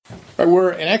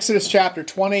We're in Exodus chapter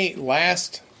 20.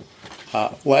 Last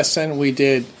lesson we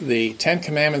did the Ten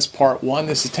Commandments part 1.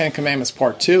 This is Ten Commandments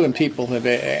part 2, and people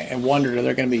have wondered, are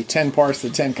there going to be 10 parts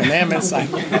of the Ten Commandments?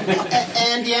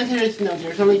 And the answer is no,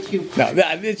 there's only 2 parts. No,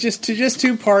 it's just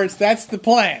 2 parts. That's the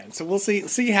plan. So we'll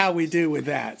see how we do with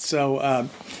that. So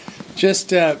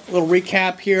just a little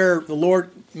recap here. The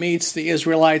Lord meets the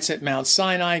Israelites at Mount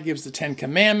Sinai, gives the Ten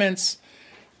Commandments.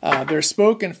 They're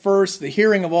spoken first, the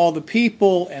hearing of all the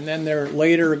people, and then they're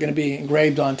later going to be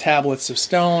engraved on tablets of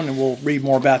stone, and we'll read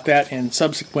more about that in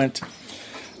subsequent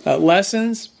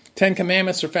lessons. 10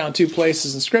 Commandments are found 2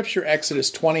 places in Scripture,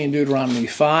 Exodus 20 and Deuteronomy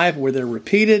 5, where they're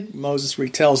repeated. Moses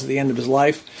retells at the end of his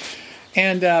life.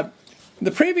 And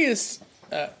the previous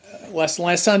lesson,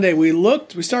 last Sunday, we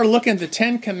started looking at the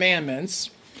 10 Commandments.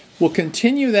 We'll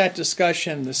continue that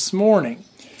discussion this morning.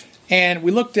 And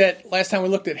last time we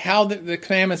looked at how the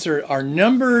commandments are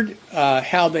numbered,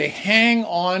 how they hang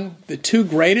on the 2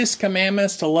 greatest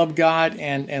commandments, to love God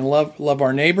and love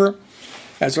our neighbor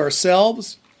as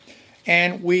ourselves.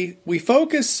 And we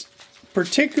focus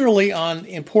particularly on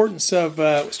the importance of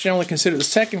what's generally considered the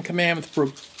second commandment,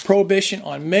 the prohibition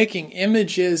on making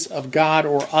images of God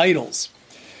or idols.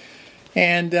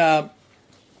 And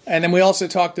then we also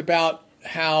talked about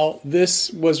how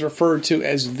this was referred to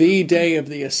as the day of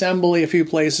the assembly, a few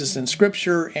places in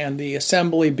Scripture, and the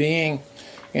assembly being,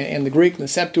 in the Greek, in the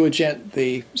Septuagint,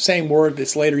 the same word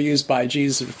that's later used by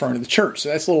Jesus referring to the church. So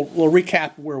that's a little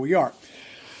recap of where we are.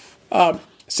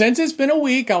 Since it's been a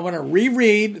week, I want to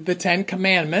reread the 10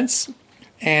 Commandments,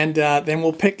 and then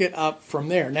we'll pick it up from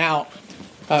there. Now,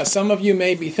 some of you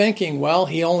may be thinking, well,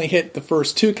 he only hit the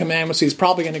first 2 commandments, so he's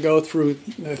probably going to go through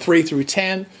 3 through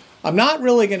 10. I'm not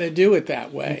really going to do it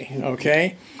that way,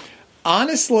 okay?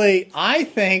 Honestly, I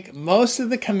think most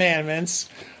of the commandments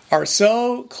are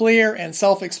so clear and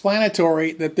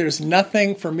self-explanatory that there's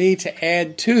nothing for me to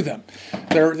add to them.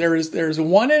 There's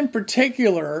one in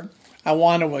particular I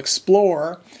want to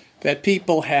explore that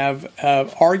people have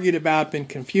argued about, been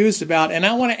confused about, and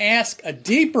I want to ask a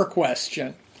deeper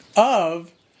question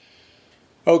of,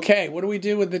 okay, what do we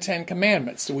do with the 10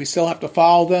 Commandments? Do we still have to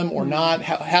follow them or not?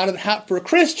 How for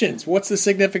Christians, what's the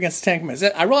significance of 10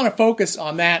 Commandments? I want to focus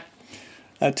on that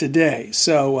today.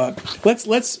 So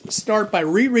let's start by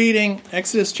rereading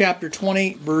Exodus chapter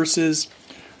 20, verses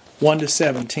 1 to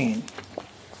 17.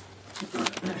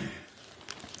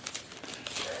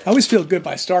 I always feel good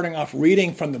by starting off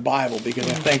reading from the Bible, because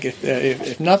I think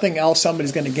if nothing else,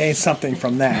 somebody's going to gain something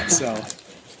from that. So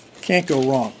can't go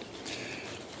wrong.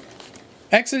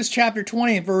 Exodus chapter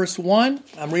 20 and verse 1,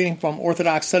 I'm reading from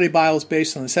Orthodox Study Bibles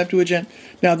based on the Septuagint.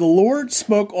 Now the Lord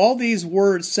spoke all these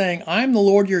words, saying, I am the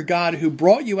Lord your God, who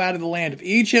brought you out of the land of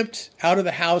Egypt, out of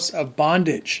the house of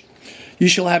bondage. You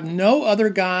shall have no other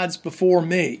gods before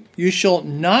me. You shall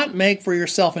not make for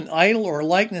yourself an idol or a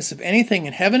likeness of anything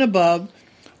in heaven above,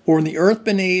 or in the earth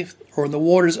beneath, or in the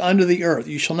waters under the earth.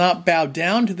 You shall not bow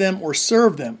down to them or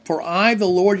serve them. For I, the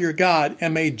Lord your God,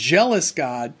 am a jealous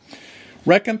God,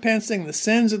 recompensing the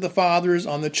sins of the fathers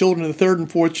on the children of the 3rd and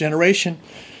 4th generation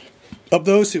of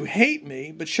those who hate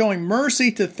me, but showing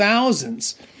mercy to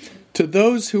thousands, to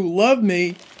those who love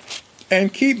me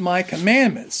and keep my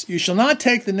commandments. You shall not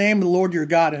take the name of the Lord your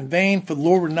God in vain, for the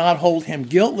Lord will not hold him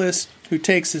guiltless who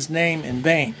takes his name in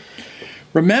vain.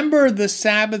 Remember the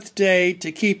Sabbath day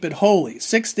to keep it holy.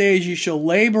 6 days you shall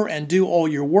labor and do all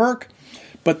your work,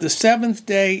 but the 7th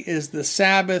day is the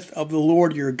Sabbath of the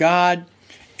Lord your God.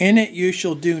 In it you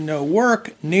shall do no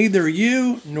work, neither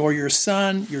you, nor your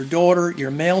son, your daughter,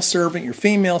 your male servant, your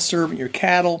female servant, your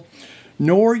cattle,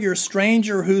 nor your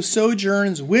stranger who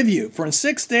sojourns with you. For in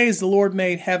 6 days the Lord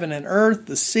made heaven and earth,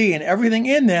 the sea, and everything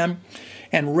in them,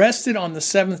 and rested on the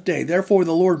 7th day. Therefore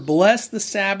the Lord blessed the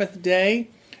Sabbath day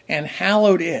and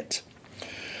hallowed it.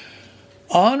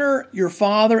 Honor your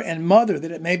father and mother,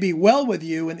 that it may be well with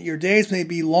you, and that your days may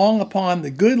be long upon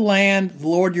the good land the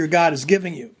Lord your God is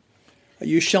giving you.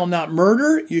 You shall not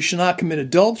murder, you shall not commit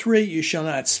adultery, you shall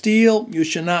not steal, you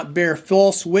shall not bear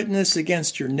false witness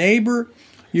against your neighbor,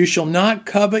 you shall not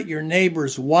covet your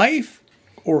neighbor's wife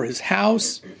or his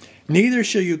house, neither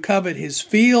shall you covet his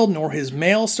field, nor his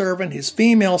male servant, his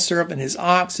female servant, his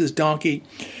ox, his donkey,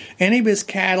 any of his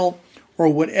cattle, or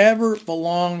whatever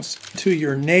belongs to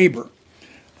your neighbor.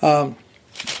 I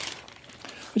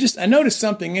noticed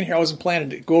something in here. I wasn't planning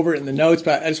to go over it in the notes,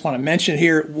 but I just want to mention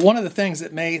here. One of the things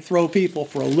that may throw people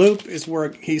for a loop is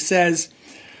where he says,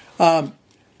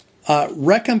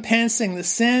 recompensing the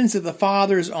sins of the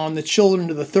fathers on the children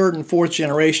to the 3rd and 4th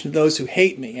generation of those who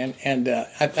hate me. And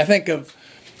I think of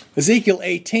Ezekiel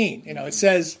 18. It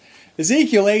says,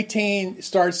 Ezekiel 18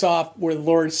 starts off where the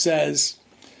Lord says,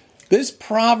 This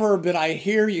proverb that I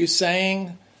hear you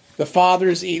saying, the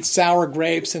fathers eat sour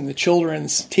grapes and the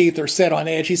children's teeth are set on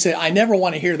edge. He said, I never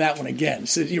want to hear that one again. He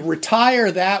said, you retire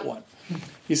that one.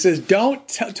 He says, don't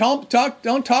talk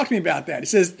to me about that. He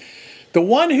says, the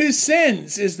one who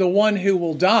sins is the one who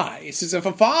will die. He says, if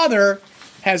a father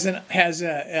is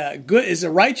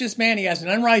a righteous man, he has an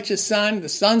unrighteous son, the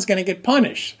son's going to get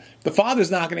punished. The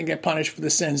father's not going to get punished for the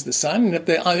sins of the son. And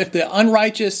if the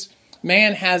unrighteous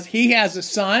man has a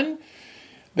son,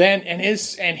 then and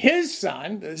his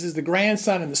son, this is the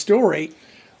grandson in the story,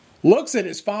 looks at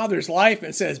his father's life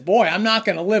and says, boy, I'm not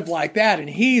going to live like that. And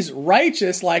he's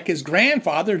righteous like his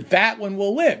grandfather, that one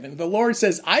will live. And the Lord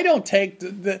says, I don't take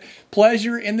the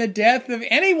pleasure in the death of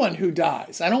anyone who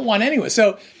dies. I don't want anyone.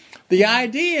 So the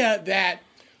idea that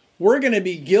we're going to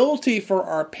be guilty for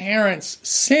our parents'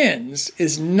 sins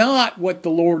is not what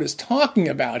the Lord is talking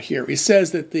about here. He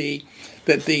says that the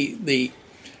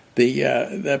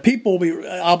people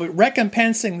I'll be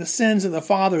recompensing the sins of the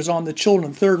fathers on the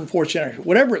children, third and fourth generation.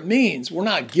 Whatever it means, we're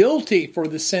not guilty for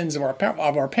the sins of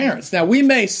our parents. Now, we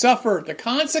may suffer the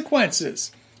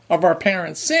consequences of our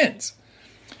parents' sins.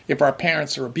 If our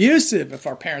parents are abusive, if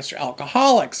our parents are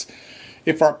alcoholics,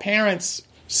 if our parents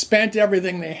spent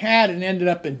everything they had and ended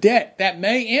up in debt, that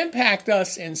may impact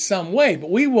us in some way,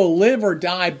 but we will live or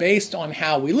die based on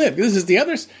how we live. This is the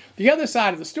other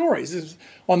side of the story.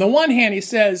 On the one hand, he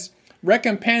says,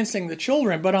 recompensing the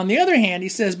children, but on the other hand, he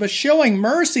says, but showing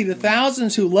mercy to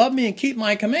thousands who love me and keep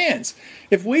my commands.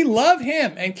 If we love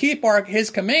him and keep his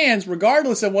commands,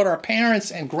 regardless of what our parents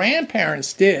and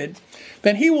grandparents did,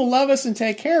 then he will love us and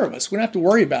take care of us. We don't have to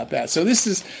worry about that. So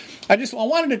I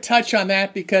wanted to touch on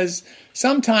that because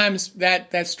sometimes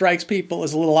that strikes people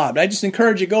as a little odd. But I just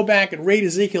encourage you to go back and read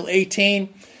Ezekiel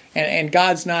 18, and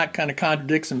God's not kind of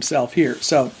contradicts himself here.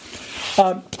 So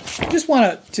just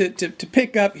want to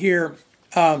pick up here.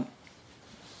 So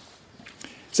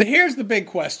here's the big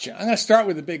question. I'm going to start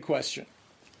with the big question.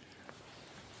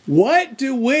 What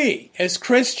do we as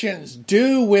Christians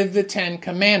do with the Ten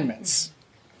Commandments?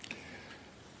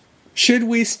 Should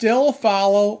we still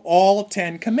follow all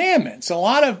 10 commandments? A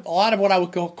lot of what I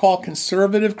would call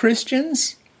conservative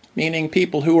Christians, meaning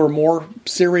people who are more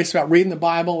serious about reading the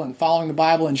Bible and following the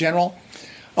Bible in general,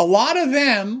 a lot of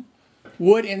them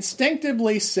would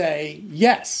instinctively say,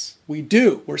 yes, we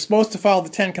do. We're supposed to follow the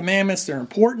 10 commandments. They're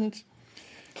important.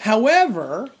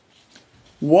 However,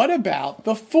 what about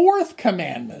the fourth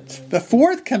commandment? The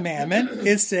fourth commandment,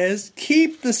 it says,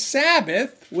 keep the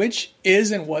Sabbath, which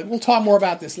is, and what we'll talk more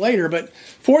about this later, but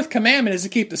fourth commandment is to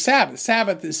keep the Sabbath.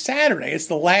 Sabbath is Saturday. It's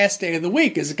the last day of the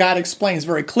week, as God explains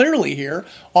very clearly here.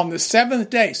 On the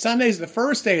seventh day, Sunday is the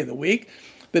first day of the week,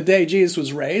 the day Jesus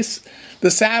was raised.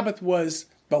 The Sabbath was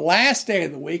the last day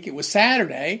of the week. It was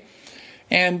Saturday.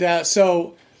 And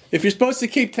so if you're supposed to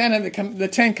keep 10 of the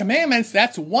 10 commandments,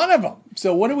 that's one of them.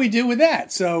 So what do we do with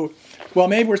that? So, well,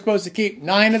 maybe we're supposed to keep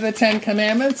 9 of the 10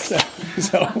 commandments.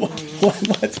 So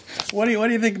what do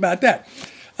you think about that?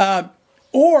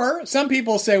 Or some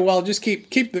people say, well, just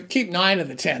keep 9 of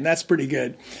the 10. That's pretty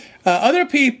good. Other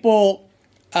people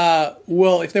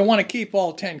will, if they want to keep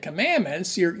all 10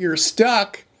 commandments, you're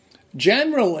stuck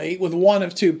generally with one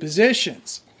of two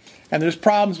positions. And there's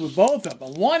problems with both of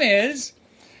them. One is,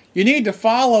 you need to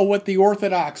follow what the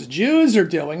Orthodox Jews are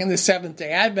doing and the Seventh-day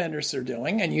Adventists are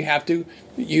doing, and you have to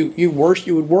you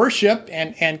would worship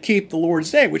and keep the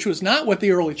Lord's Day, which was not what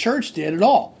the early church did at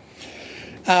all.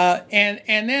 And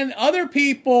then other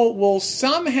people will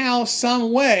somehow,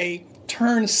 some way,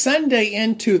 turn Sunday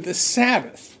into the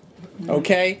Sabbath.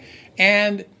 Okay,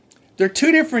 and they're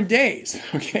two different days.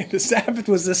 Okay, the Sabbath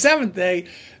was the seventh day.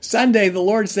 Sunday, the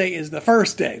Lord's Day, is the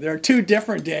first day. There are two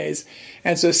different days.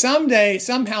 And so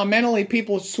somehow mentally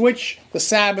people switch the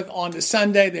Sabbath onto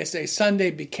Sunday. They say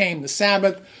Sunday became the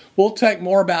Sabbath. We'll talk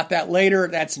more about that later.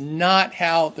 That's not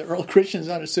how the early Christians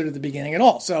understood at the beginning at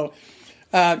all. So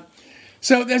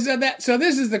this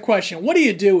is the question. What do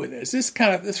you do with this? This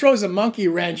throws a monkey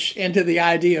wrench into the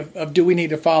idea of do we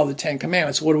need to follow the 10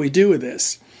 Commandments? What do we do with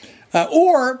this?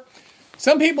 Or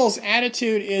some people's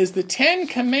attitude is the 10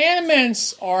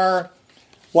 Commandments are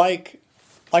like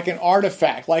an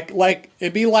artifact, like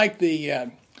it'd be like the,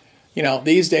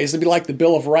 these days it'd be like the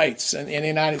Bill of Rights in the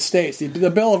United States. The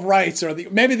Bill of Rights, or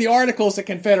maybe the Articles of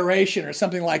Confederation, or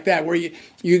something like that, where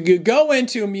you go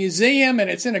into a museum and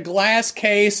it's in a glass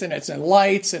case and it's in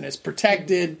lights and it's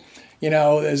protected.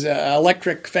 There's an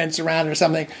electric fence around it or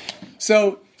something.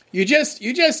 So you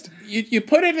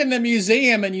put it in the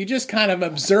museum and you just kind of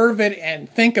observe it and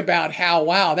think about how,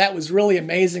 wow, that was really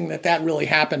amazing that really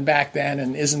happened back then,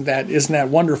 and isn't that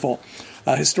wonderful?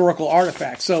 historical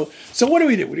artifact. So what do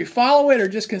we do? Would we follow it or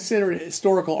just consider it a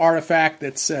historical artifact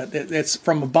that's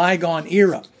from a bygone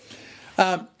era?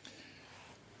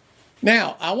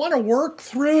 Now, I want to work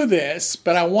through this,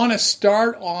 but I want to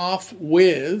start off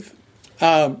with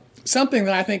something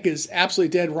that I think is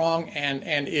absolutely dead wrong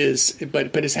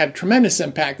but has had tremendous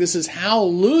impact. This is how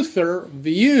Luther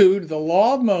viewed the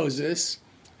law of Moses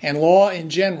and law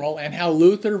in general, and how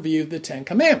Luther viewed the Ten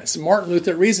Commandments. And Martin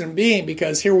Luther, reason being,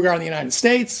 because here we are in the United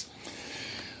States,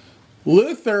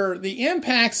 the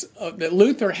impacts that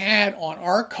Luther had on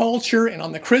our culture and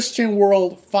on the Christian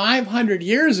world 500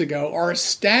 years ago are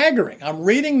staggering. I'm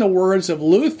reading the words of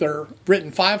Luther,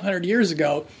 written 500 years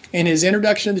ago, in his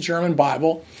introduction to the German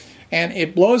Bible, and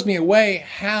it blows me away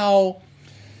how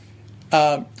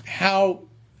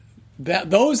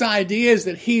those ideas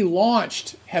that he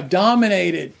launched have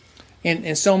dominated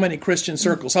in so many Christian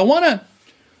circles. Now,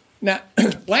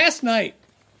 last night,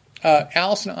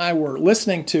 Allison and I were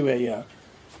listening to a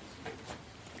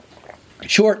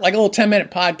short, like a little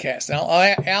 10-minute podcast. Now,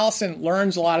 Allison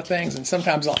learns a lot of things, and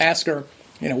sometimes I'll ask her,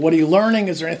 what are you learning?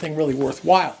 Is there anything really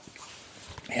worthwhile?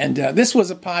 And this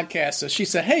was a podcast, so she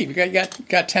said, hey, you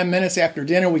got 10 minutes after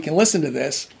dinner, we can listen to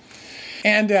this.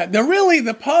 And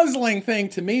the puzzling thing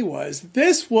to me was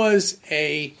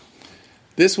he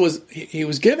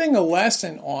was giving a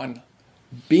lesson on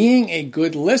being a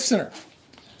good listener.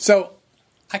 So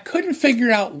I couldn't figure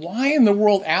out why in the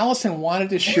world Allison wanted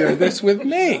to share this with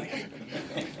me.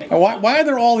 Why are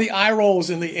there all the eye rolls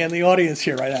in the audience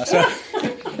here right now? So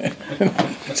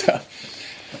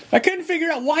I couldn't figure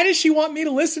out, why does she want me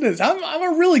to listen to this? I'm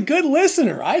a really good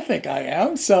listener. I think I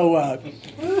am. So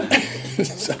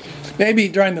maybe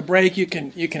during the break you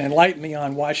can enlighten me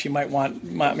on why she might want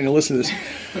me to listen to this.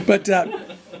 But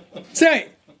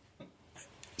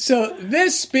so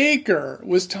this speaker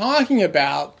was talking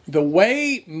about the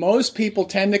way most people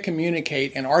tend to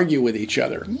communicate and argue with each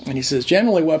other. And he says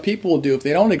generally what people will do if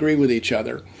they don't agree with each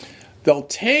other, they'll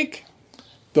take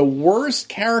the worst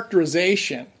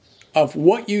characterization of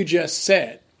what you just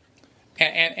said,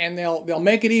 and they'll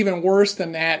make it even worse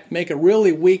than that, make a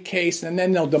really weak case, and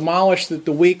then they'll demolish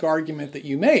the weak argument that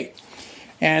you made.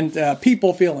 And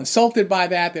people feel insulted by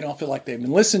that. They don't feel like they've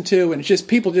been listened to, and it's just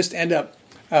people just end up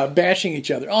bashing each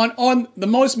other on the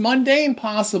most mundane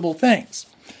possible things.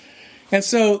 And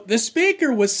so the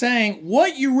speaker was saying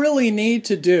what you really need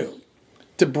to do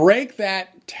to break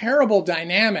that terrible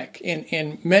dynamic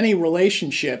in many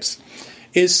relationships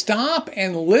is stop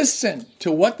and listen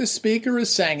to what the speaker is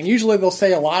saying. And usually they'll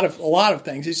say a lot of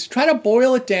things. Is try to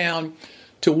boil it down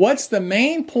to what's the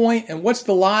main point and what's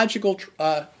the logical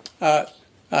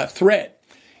thread.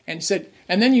 And he said,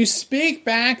 and then you speak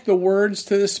back the words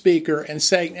to the speaker and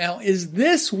say, now, is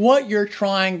this what you're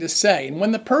trying to say? And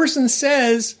when the person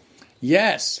says,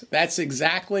 yes, that's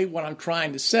exactly what I'm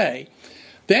trying to say,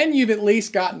 then you've at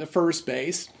least gotten to first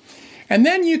base. And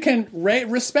then you can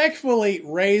respectfully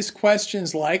raise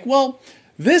questions like, well,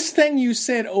 this thing you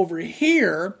said over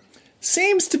here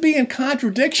seems to be in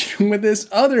contradiction with this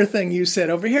other thing you said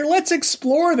over here. Let's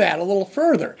explore that a little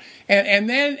further. And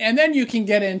then you can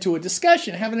get into a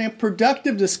discussion, having a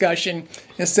productive discussion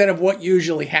instead of what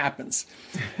usually happens.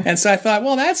 And so I thought,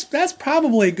 well, that's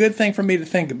probably a good thing for me to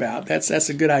think about. That's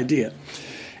a good idea.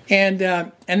 And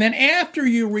then after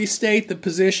you restate the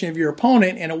position of your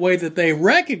opponent in a way that they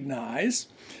recognize,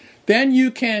 then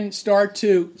you can start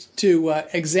to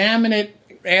examine it,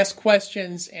 ask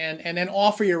questions, and then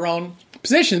offer your own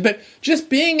positions. But just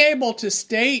being able to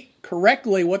state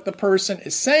correctly what the person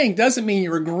is saying doesn't mean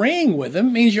you're agreeing with them.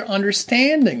 It means you're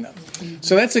understanding them.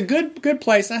 So that's a good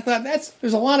place. And I thought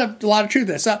there's a lot of truth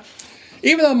to that. So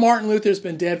even though Martin Luther's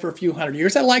been dead for a few hundred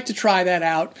years, I'd like to try that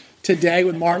out today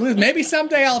with Martin Luther. Maybe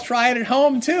someday I'll try it at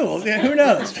home too. Who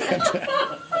knows?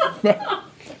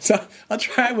 So I'll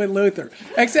try it with Luther.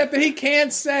 Except that he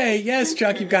can't say, yes,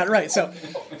 Chuck, you've got it right. So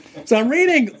I'm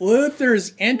reading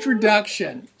Luther's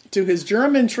introduction to his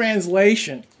German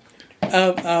translation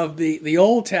of the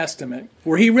Old Testament,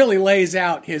 where he really lays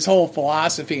out his whole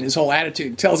philosophy and his whole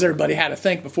attitude, tells everybody how to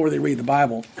think before they read the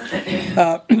Bible.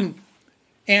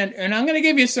 And I'm going to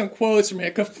give you some quotes from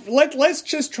here. Let's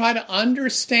just try to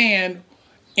understand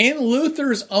in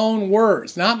Luther's own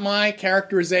words, not my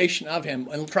characterization of him,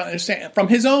 and try to understand from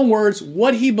his own words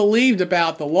what he believed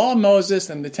about the law of Moses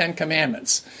and the Ten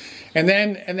Commandments. And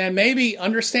then maybe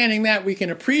understanding that, we can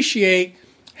appreciate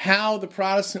how the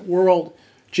Protestant world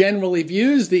generally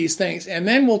views these things, and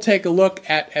then we'll take a look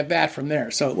at that from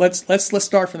there. So let's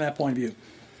start from that point of view.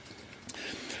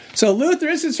 So Luther,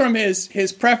 this is from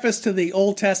his preface to the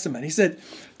Old Testament. He said,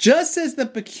 just as the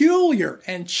peculiar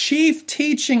and chief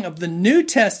teaching of the New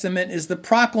Testament is the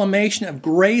proclamation of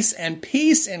grace and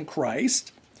peace in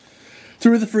Christ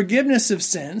through the forgiveness of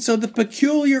sin, so the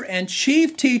peculiar and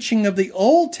chief teaching of the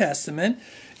Old Testament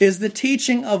is the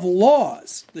teaching of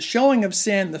laws, the showing of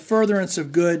sin, the furtherance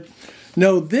of good.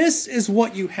 No, this is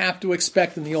what you have to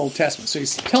expect in the Old Testament. So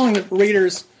he's telling the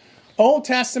readers, Old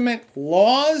Testament,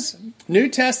 laws, New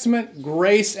Testament,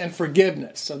 grace and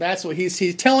forgiveness. So that's what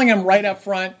he's telling them right up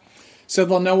front so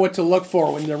they'll know what to look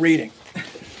for when they're reading.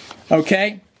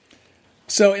 Okay?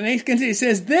 So in 8 he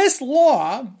says, this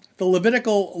law, the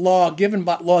Levitical laws given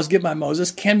by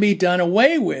Moses, can be done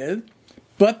away with,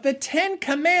 but the 10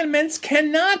 Commandments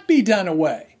cannot be done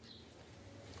away.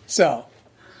 So,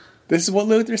 this is what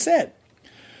Luther said.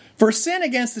 For sin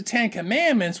against the 10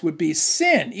 Commandments would be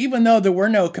sin, even though there were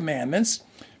no commandments,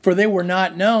 for they were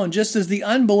not known, just as the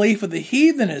unbelief of the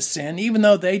heathen is sin, even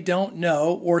though they don't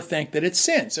know or think that it's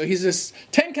sin. So he says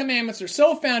 10 Commandments are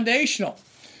so foundational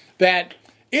that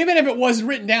even if it wasn't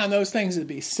written down, those things would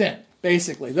be sin,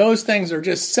 basically. Those things are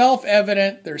just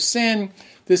self-evident, they're sin.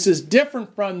 This is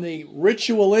different from the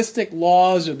ritualistic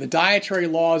laws or the dietary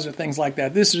laws or things like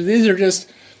that. These are just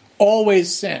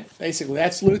always sin, basically.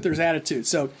 That's Luther's attitude.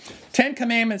 So 10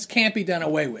 Commandments can't be done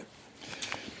away with.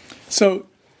 So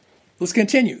let's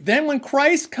continue. Then when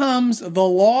Christ comes, the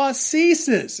law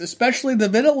ceases, especially the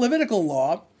Levitical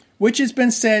law, which has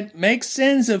been said, makes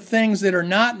sins of things that are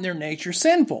not in their nature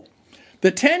sinful.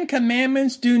 The 10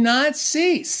 Commandments do not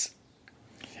cease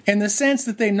in the sense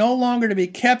that they no longer to be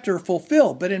kept or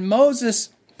fulfilled. But in Moses,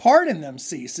 part in them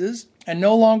ceases and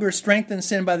no longer strengthens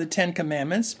sin by the 10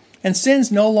 Commandments, and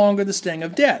sin's no longer the sting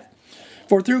of death.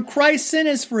 For through Christ sin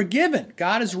is forgiven.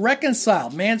 God is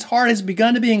reconciled. Man's heart has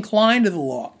begun to be inclined to the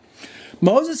law.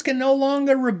 Moses can no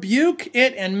longer rebuke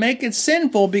it and make it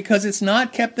sinful because it's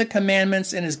not kept the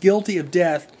commandments and is guilty of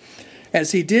death,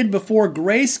 as he did before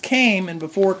grace came and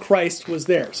before Christ was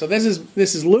there. So this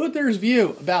is Luther's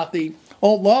view about the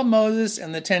Old Law of Moses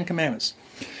and the 10 Commandments.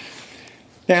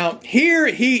 Now, here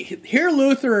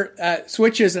Luther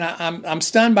switches, and I'm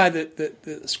stunned by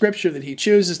the scripture that he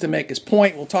chooses to make his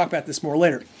point. We'll talk about this more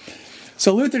later.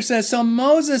 So Luther says, so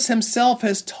Moses himself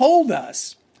has told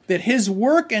us that his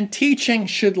work and teaching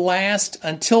should last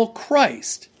until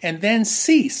Christ and then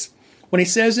cease. When he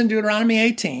says in Deuteronomy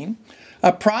 18,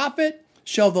 a prophet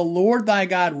shall the Lord thy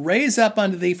God raise up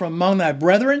unto thee from among thy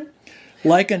brethren,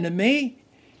 like unto me,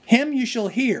 him you shall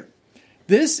hear.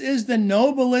 This is the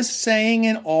noblest saying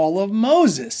in all of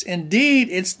Moses. Indeed,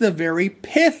 it's the very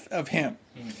pith of him.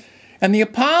 And the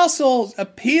apostles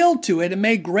appealed to it and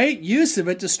made great use of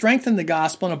it to strengthen the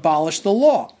gospel and abolish the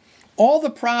law. All the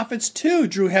prophets, too,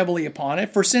 drew heavily upon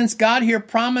it, for since God here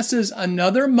promises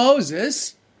another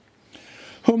Moses,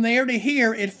 whom they are to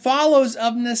hear, it follows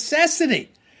of necessity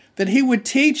that he would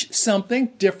teach something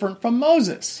different from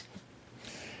Moses.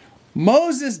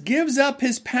 Moses gives up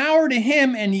his power to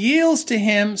him and yields to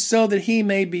him so that he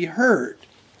may be heard.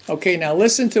 Okay, now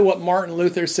listen to what Martin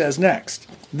Luther says next.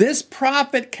 This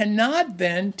prophet cannot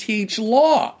then teach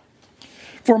law,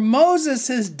 for Moses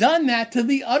has done that to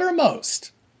the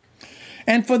uttermost.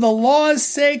 And for the law's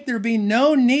sake, there be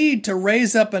no need to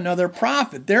raise up another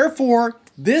prophet. Therefore,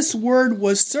 this word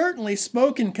was certainly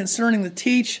spoken concerning the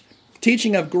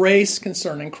teaching of grace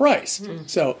concerning Christ.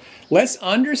 So let's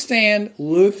understand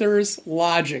Luther's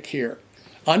logic here.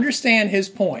 Understand his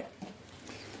point.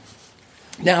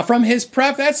 Now, from his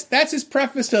preface, that's his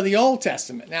preface to the Old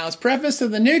Testament. Now, his preface to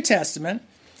the New Testament,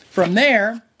 from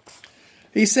there,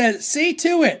 he says, see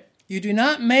to it, you do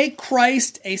not make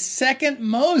Christ a second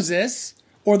Moses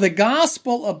or the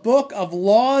gospel a book of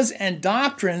laws and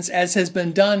doctrines as has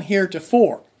been done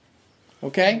heretofore.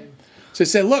 Okay? So he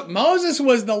said, look, Moses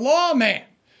was the law man.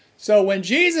 So when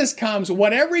Jesus comes,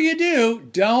 whatever you do,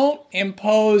 don't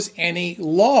impose any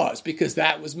laws because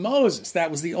that was Moses. That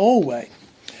was the old way.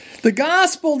 The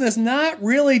gospel does not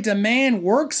really demand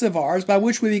works of ours by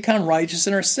which we become righteous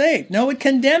and are saved. No, it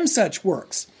condemns such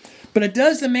works. But it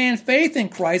does demand faith in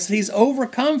Christ that he's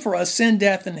overcome for us sin,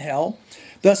 death, and hell,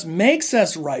 thus makes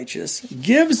us righteous,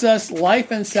 gives us life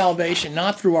and salvation,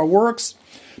 not through our works,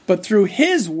 but through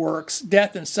his works,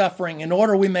 death and suffering, in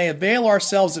order we may avail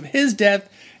ourselves of his death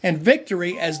and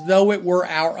victory as though it were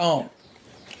our own.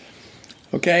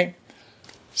 Okay?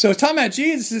 So talking about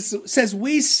Jesus, it says,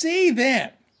 we see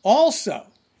then also,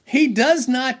 he does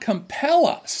not compel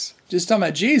us, just talking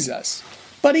about Jesus,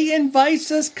 but he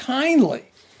invites us kindly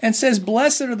and says,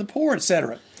 blessed are the poor,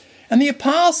 etc. And the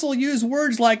apostle used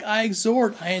words like, I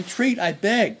exhort, I entreat, I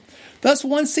beg. Thus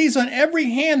one sees on every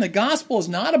hand the gospel is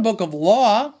not a book of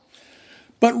law,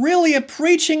 but really a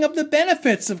preaching of the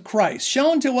benefits of Christ,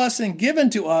 shown to us and given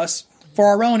to us for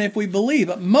our own if we believe.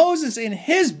 But Moses in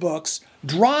his books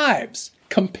drives,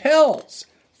 compels,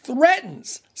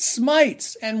 threatens,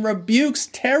 smites, and rebukes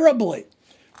terribly,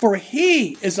 for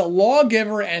he is a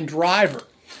lawgiver and driver.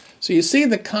 So you see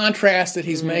the contrast that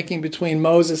he's making between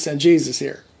Moses and Jesus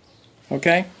here.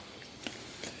 Okay?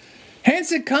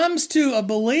 Hence it comes to a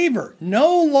believer,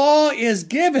 no law is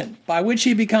given by which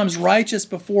he becomes righteous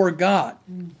before God.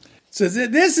 So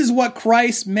this is what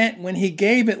Christ meant when he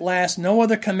gave at last no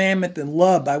other commandment than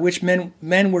love, by which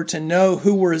men were to know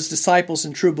who were his disciples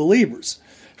and true believers.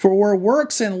 For where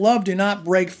works and love do not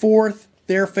break forth,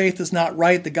 their faith is not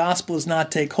right, the gospel does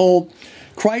not take hold,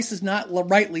 Christ is not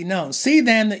rightly known. See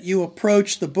then that you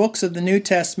approach the books of the New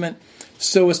Testament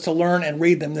so as to learn and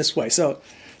read them this way. So,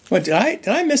 what, did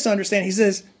I misunderstand? He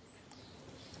says,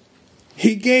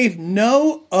 he gave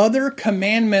no other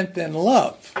commandment than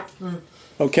love.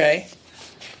 Okay?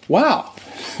 Wow.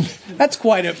 That's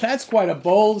quite a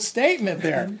bold statement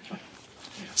there.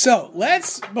 So,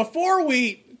 before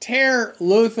we tear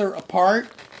Luther apart,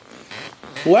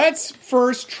 let's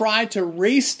first try to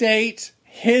restate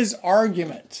his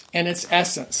argument and its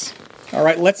essence. All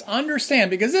right, let's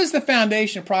understand, because this is the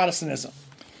foundation of Protestantism.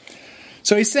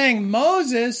 So he's saying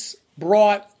Moses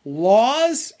brought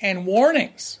laws and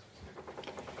warnings.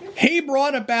 He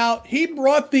brought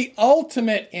the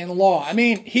ultimate in law. I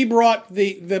mean, he brought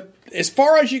the as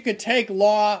far as you could take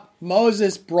law,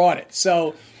 Moses brought it.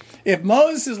 So if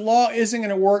Moses' law isn't going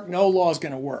to work, no law is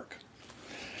going to work.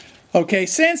 Okay,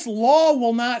 since law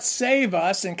will not save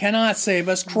us and cannot save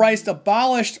us, Christ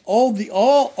abolished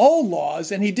all old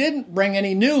laws, and he didn't bring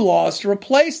any new laws to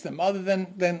replace them other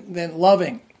than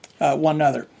loving one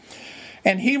another.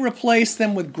 And he replaced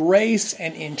them with grace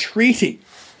and entreaty.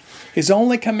 His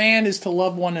only command is to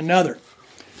love one another.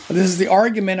 This is the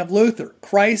argument of Luther.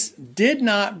 Christ did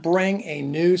not bring a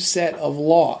new set of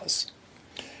laws.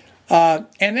 And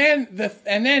then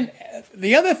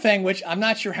the other thing, which I'm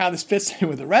not sure how this fits in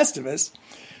with the rest of us.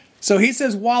 So he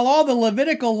says, while all the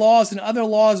Levitical laws and other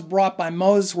laws brought by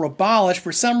Moses were abolished,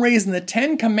 for some reason the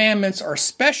Ten Commandments are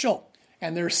special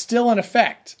and they're still in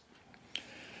effect.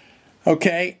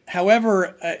 Okay,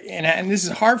 however, and this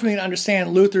is hard for me to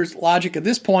understand Luther's logic at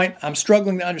this point. I'm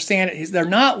struggling to understand it. They're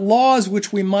not laws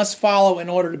which we must follow in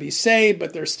order to be saved,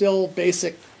 but they're still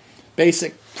basic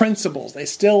principles. They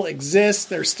still exist.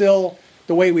 They're still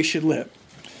the way we should live.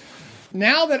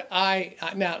 Now,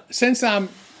 since I'm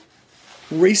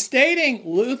restating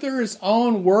Luther's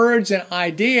own words and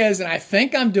ideas, and I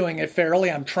think I'm doing it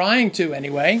fairly, I'm trying to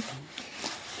anyway,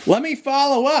 let me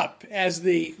follow up, as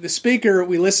the speaker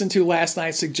we listened to last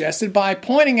night suggested, by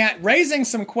raising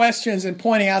some questions and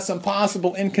pointing out some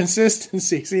possible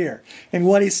inconsistencies here in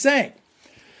what he's saying.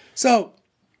 So,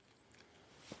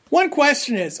 one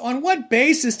question is, on what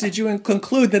basis did you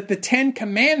conclude that the Ten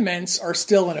Commandments are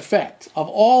still in effect of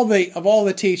all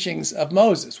the teachings of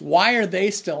Moses? Why are they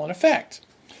still in effect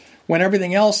when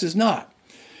everything else is not?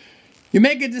 You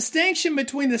make a distinction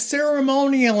between the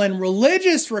ceremonial and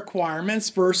religious requirements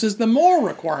versus the moral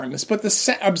requirements, but a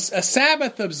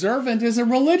Sabbath observant is a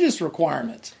religious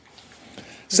requirement,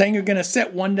 saying you're going to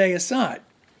set one day aside.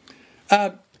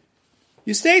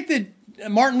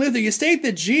 Martin Luther, you state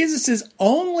that Jesus'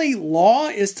 only law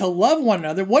is to love one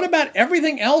another. What about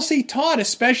everything else he taught,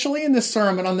 especially in the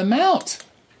Sermon on the Mount?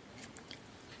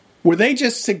 Were they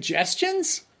just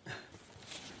suggestions?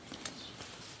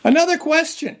 Another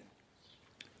question.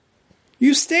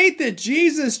 You state that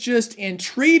Jesus just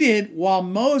entreated while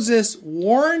Moses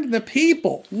warned the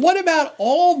people. What about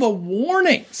all the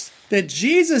warnings that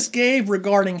Jesus gave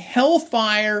regarding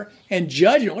hellfire and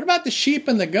judgment? What about the sheep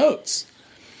and the goats?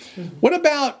 What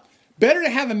about better to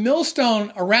have a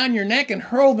millstone around your neck and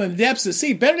hurled in the depths of the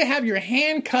sea? Better to have your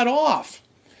hand cut off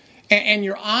and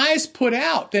your eyes put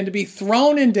out than to be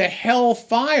thrown into hell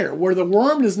fire where the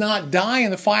worm does not die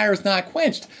and the fire is not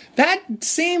quenched. That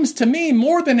seems to me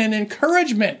more than an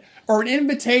encouragement or an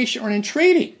invitation or an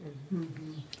entreaty.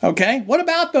 Okay? What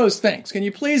about those things? Can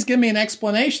you please give me an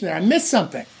explanation there? I missed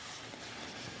something.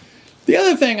 The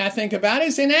other thing I think about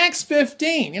is in Acts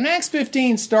 15. In Acts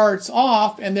 15 starts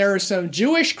off, and there are some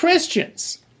Jewish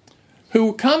Christians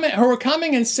who are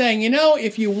coming and saying,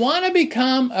 if you want to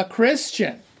become a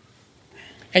Christian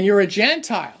and you're a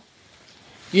Gentile,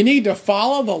 you need to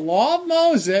follow the law of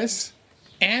Moses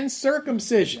and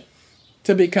circumcision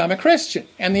to become a Christian.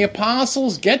 And the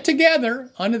apostles get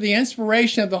together under the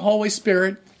inspiration of the Holy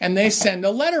Spirit, and they send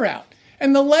a letter out.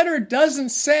 And the letter doesn't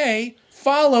say,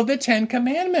 follow the Ten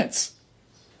Commandments.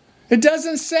 It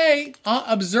doesn't say,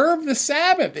 observe the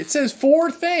Sabbath. It says 4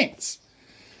 things.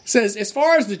 says, as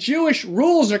far as the Jewish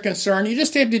rules are concerned, you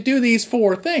just have to do these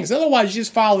 4 things. Otherwise, you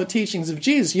just follow the teachings of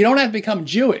Jesus. You don't have to become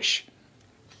Jewish.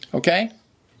 Okay?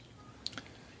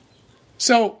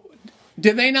 So,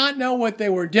 did they not know what they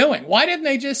were doing? Why didn't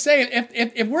they just say it?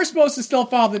 If we're supposed to still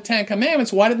follow the 10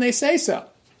 Commandments, why didn't they say so?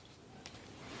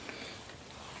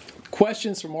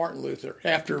 Questions from Martin Luther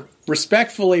after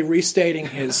respectfully restating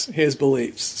his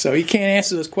beliefs. So he can't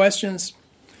answer those questions.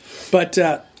 But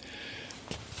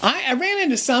I ran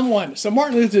into someone. So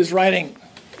Martin Luther is writing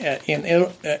in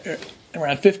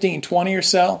around 1520 or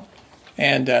so.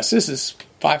 And so this is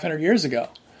 500 years ago.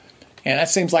 And that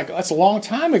seems like that's a long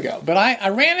time ago. But I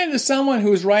ran into someone who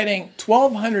was writing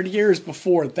 1,200 years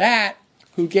before that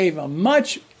who gave a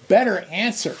much better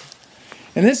answer.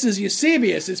 And this is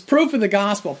Eusebius. It's proof of the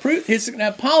gospel. It's an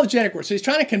apologetic word. So he's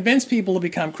trying to convince people to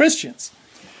become Christians.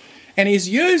 And he's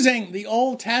using the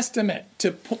Old Testament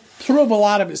to prove a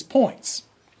lot of his points.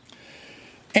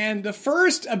 And the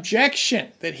first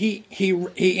objection that he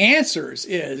answers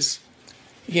is,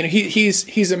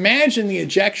 he's imagined the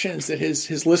objections that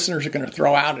his listeners are going to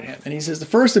throw out at him. And he says the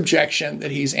first objection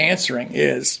that he's answering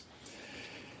is,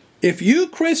 if you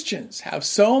Christians have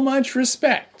so much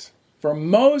respect for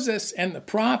Moses and the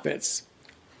prophets,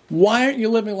 why aren't you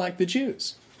living like the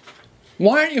Jews?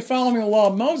 Why aren't you following the law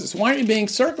of Moses? Why aren't you being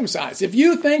circumcised? If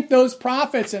you think those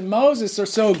prophets and Moses are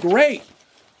so great,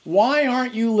 why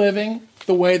aren't you living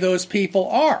the way those people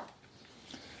are?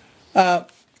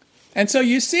 And so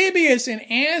Eusebius, in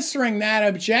answering that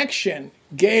objection,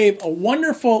 gave a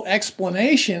wonderful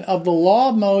explanation of the law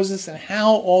of Moses and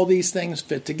how all these things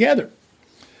fit together.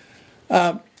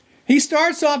 He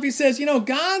starts off, he says,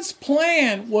 God's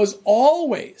plan was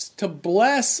always to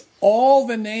bless all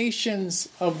the nations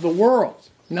of the world,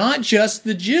 not just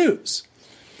the Jews.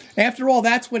 After all,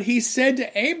 that's what he said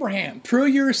to Abraham. Through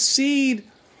your seed,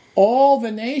 all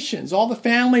the nations, all the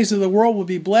families of the world will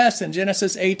be blessed in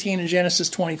Genesis 18 and Genesis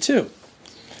 22.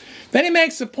 Then he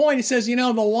makes a point. He says, the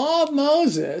law of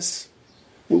Moses,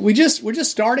 we're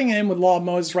just starting in with the law of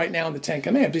Moses right now in the 10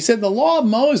 Commandments. He said the law of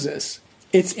Moses,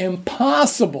 it's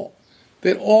impossible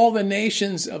that all the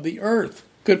nations of the earth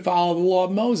could follow the law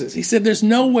of Moses. He said there's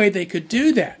no way they could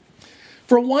do that.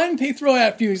 For one, he threw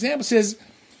out a few examples. He says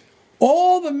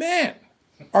all the men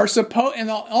are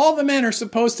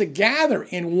supposed to gather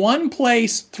in one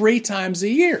place 3 times a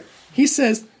year. He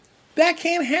says that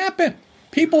can't happen.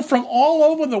 People from all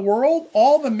over the world,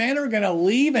 all the men are going to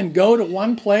leave and go to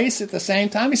one place at the same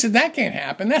time. He said that can't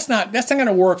happen. That's not going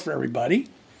to work for everybody.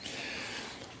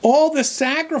 All the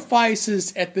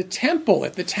sacrifices at the temple,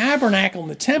 at the tabernacle and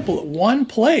the temple at one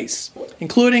place,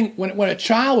 including when a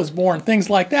child was born, things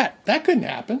like that couldn't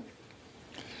happen.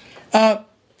 And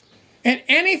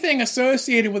anything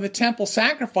associated with a temple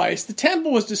sacrifice, the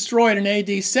temple was destroyed in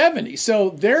AD 70.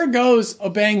 So there goes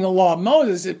obeying the law of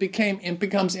Moses. It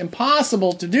becomes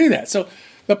impossible to do that. So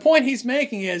the point he's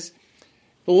making is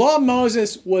the law of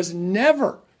Moses was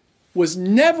never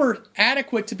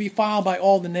adequate to be followed by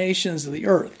all the nations of the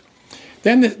earth.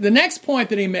 Then the next point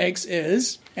that he makes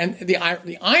is, and the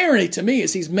irony to me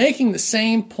is he's making the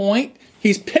same point.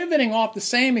 He's pivoting off the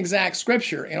same exact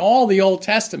scripture in all the Old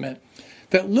Testament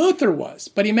that Luther was,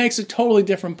 but he makes a totally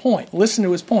different point. Listen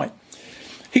to his point.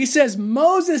 He says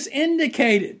Moses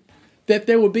indicated that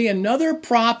there would be another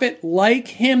prophet like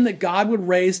him that God would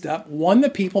raise up, one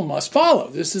that people must follow.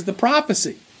 This is the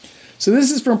prophecy. So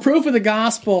this is from Proof of the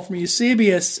Gospel from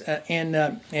Eusebius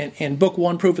in Book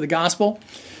 1, Proof of the Gospel.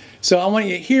 So I want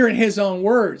you to hear in his own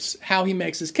words how he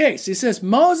makes his case. He says,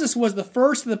 Moses was the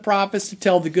first of the prophets to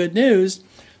tell the good news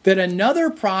that another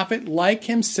prophet like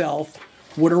himself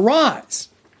would arise.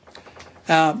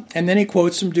 And then he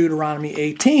quotes from Deuteronomy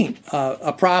 18.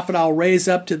 A prophet I'll raise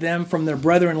up to them from their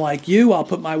brethren like you. I'll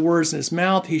put my words in his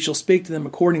mouth. He shall speak to them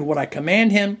according to what I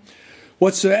command him.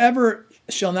 Whosoever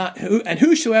shall not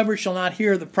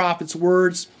hear the prophet's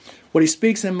words, what he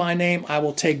speaks in my name, I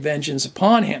will take vengeance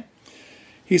upon him.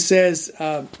 He says,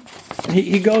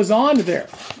 he goes on to there.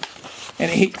 And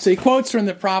he quotes from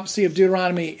the prophecy of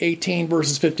Deuteronomy 18,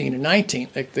 verses 15 and 19,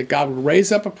 that God would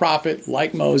raise up a prophet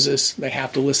like Moses. They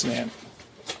have to listen to him.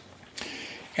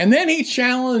 And then he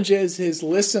challenges his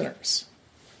listeners.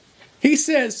 He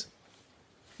says,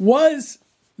 was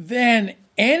then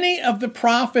any of the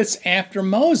prophets after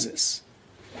Moses,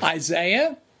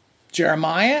 Isaiah,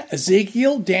 Jeremiah,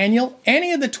 Ezekiel, Daniel,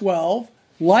 any of the 12,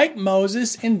 like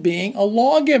Moses in being a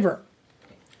lawgiver?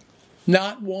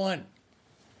 Not one.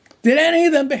 Did any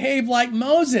of them behave like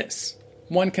Moses?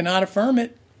 One cannot affirm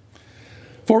it.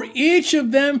 For each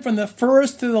of them from the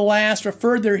first to the last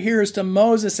referred their hearers to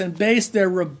Moses and based their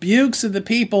rebukes of the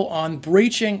people on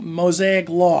breaching Mosaic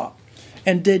law.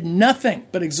 and did nothing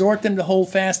but exhort them to hold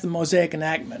fast the Mosaic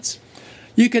enactments.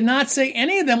 You could not say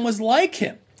any of them was like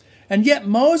him. And yet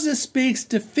Moses speaks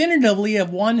definitively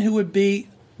of one who would be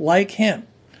like him.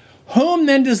 Whom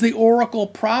then does the oracle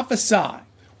prophesy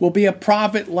will be a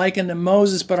prophet like unto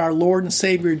Moses, but our Lord and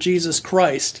Savior Jesus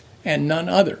Christ, and none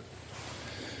other.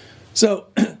 So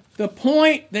the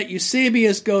point that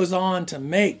Eusebius goes on to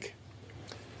make,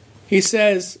 he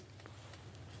says,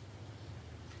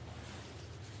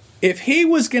 if he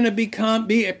was going to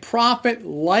be a prophet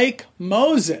like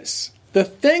Moses, the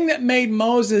thing that made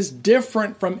Moses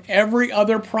different from every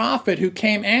other prophet who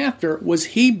came after was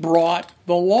he brought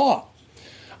the law.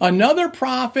 Another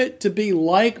prophet to be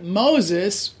like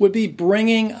Moses would be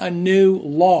bringing a new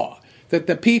law, that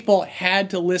the people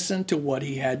had to listen to what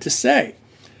he had to say.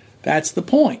 That's the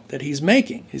point that he's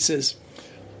making. He says,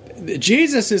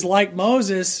 Jesus is like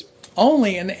Moses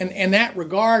only in that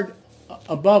regard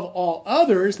above all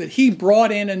others, that he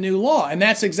brought in a new law. And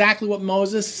that's exactly what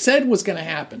Moses said was going to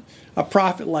happen, a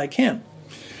prophet like him.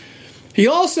 He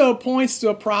also points to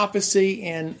a prophecy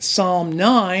in Psalm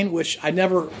 9, which I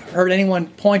never heard anyone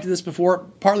point to this before,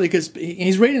 partly because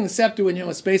he's reading the Septuagint,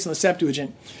 it's based on the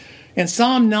Septuagint. In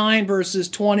Psalm 9, verses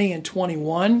 20 and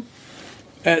 21,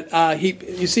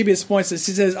 Eusebius points to this.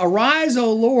 He says, "Arise,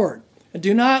 O Lord, and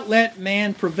do not let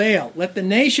man prevail. Let the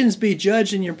nations be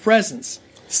judged in your presence.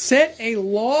 Set a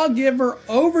lawgiver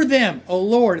over them, O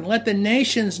Lord, and let the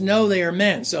nations know they are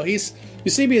men." So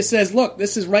Eusebius says, look,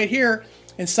 this is right here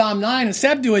in Psalm 9 and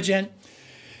Septuagint,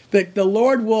 that the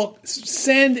Lord will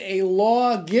send a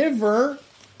lawgiver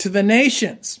to the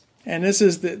nations. And this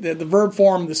is the verb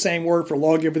form, the same word for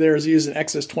lawgiver there is used in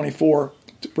Exodus 24,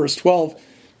 verse 12,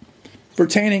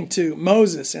 pertaining to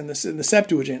Moses in the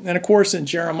Septuagint. And of course in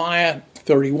Jeremiah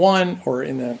 31, or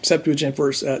in the Septuagint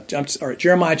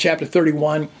Jeremiah chapter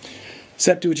 31,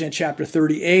 Septuagint chapter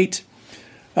 38.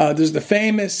 There's the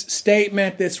famous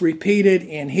statement that's repeated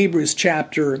in Hebrews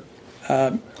chapter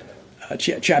 10,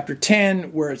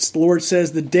 where the Lord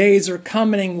says, "The days are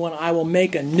coming when I will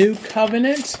make a new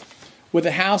covenant with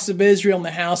the house of Israel and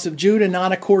the house of Judah,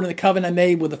 not according to the covenant I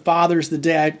made with the fathers the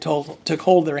day I took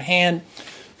hold of their hand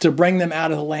to bring them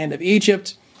out of the land of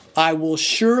Egypt. I will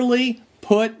surely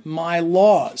put my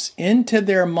laws into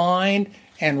their mind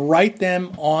and write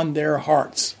them on their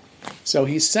hearts." So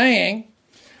he's saying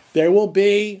there will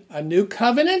be a new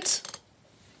covenant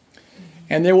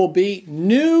and there will be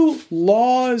new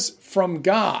laws from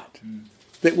God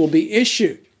that will be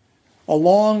issued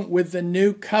along with the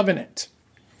new covenant.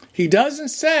 He doesn't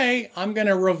say, I'm going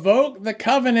to revoke the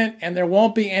covenant and there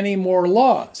won't be any more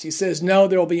laws. He says, no,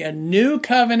 there will be a new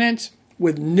covenant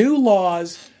with new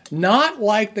laws, not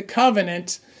like the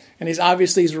covenant, and he's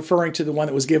referring to the one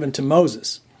that was given to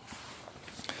Moses.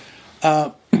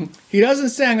 He doesn't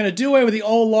say, I'm going to do away with the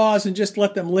old laws and just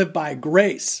let them live by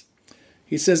grace.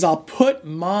 He says, I'll put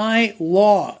my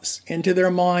laws into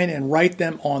their mind and write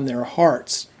them on their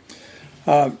hearts.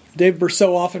 David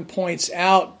Berceau often points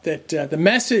out that the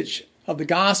message of the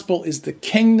gospel is the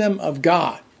kingdom of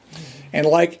God. And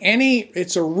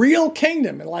it's a real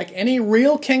kingdom. And like any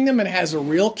real kingdom, it has a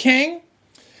real king.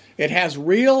 It has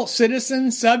real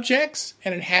citizens, subjects,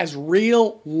 and it has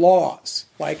real laws,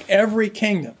 like every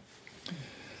kingdom.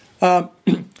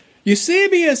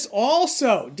 Eusebius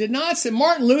also did not say,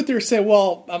 Martin Luther said,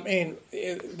 well, I mean,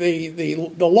 the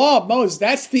law of Moses,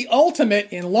 that's the ultimate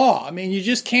in law. I mean, you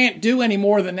just can't do any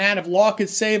more than that. If law could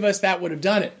save us, that would have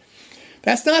done it.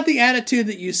 That's not the attitude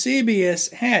that Eusebius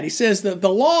had. He says that the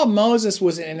law of Moses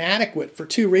was inadequate for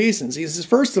two reasons. He says,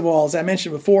 first of all, as I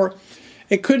mentioned before,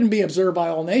 it couldn't be observed by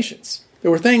all nations. There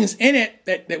were things in it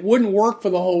that wouldn't work for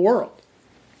the whole world.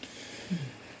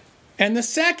 And the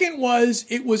second was,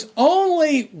 it was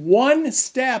only one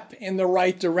step in the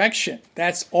right direction.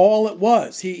 That's all it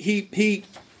was. He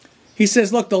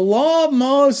says, look, the law of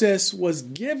Moses was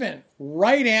given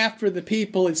right after the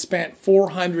people had spent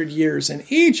 400 years in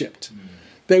Egypt.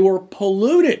 They were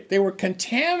polluted. They were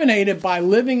contaminated by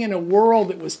living in a world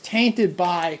that was tainted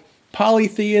by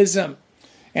polytheism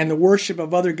and the worship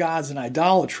of other gods and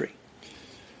idolatry.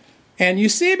 And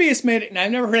Eusebius made it, and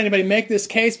I've never heard anybody make this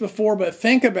case before, but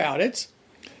think about it.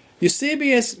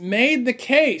 Eusebius made the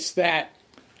case that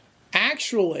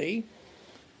actually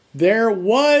there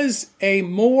was a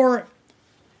more,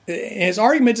 his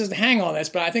argument doesn't hang on this,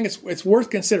 but I think it's worth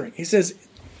considering. He says,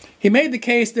 he made the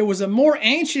case there was a more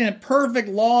ancient and perfect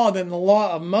law than the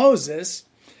law of Moses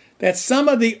that some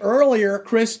of the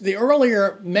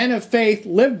earlier men of faith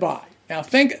lived by. Now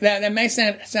think that may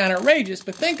sound outrageous,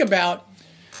 but think about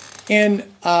in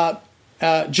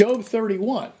Job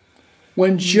 31,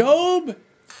 when Job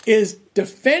is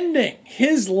defending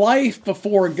his life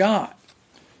before God,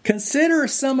 Consider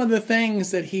some of the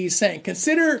things that he's saying.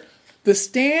 Consider the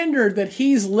standard that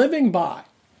he's living by.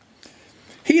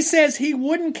 He says he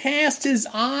wouldn't cast his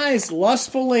eyes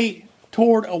lustfully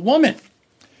toward a woman.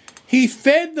 He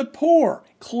fed the poor,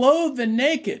 clothed the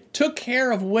naked, took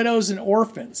care of widows and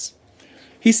orphans.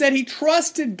 He said he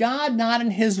trusted God not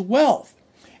in his wealth,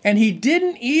 and he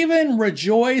didn't even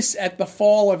rejoice at the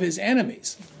fall of his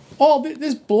enemies. All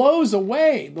this blows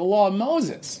away the law of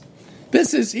Moses.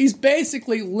 He's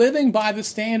basically living by the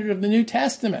standard of the New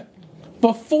Testament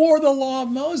before the law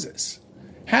of Moses.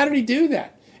 How did he do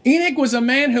that? Enoch was a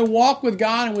man who walked with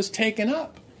God and was taken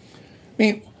up. I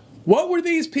mean, what were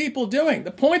these people doing?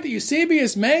 The point that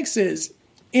Eusebius makes is,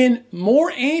 in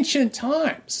more ancient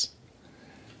times,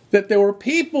 that there were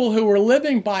people who were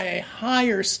living by a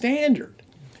higher standard,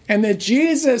 and that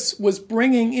Jesus was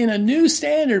bringing in a new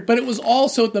standard, but it was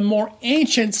also the more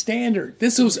ancient standard.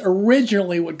 This was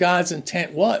originally what God's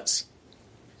intent was.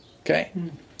 Okay?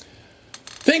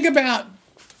 Think about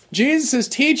Jesus'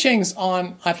 teachings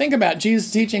on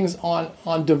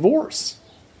divorce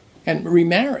and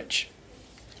remarriage.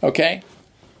 Okay?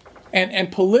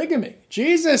 And polygamy.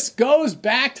 Jesus goes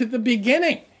back to the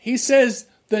beginning. He says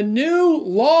the new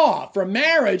law for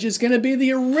marriage is going to be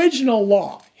the original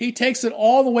law. He takes it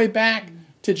all the way back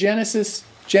to Genesis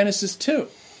 2.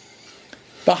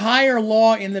 The higher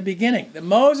law in the beginning. That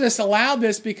Moses allowed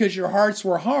this because your hearts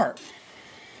were hard.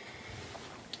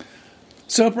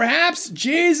 So perhaps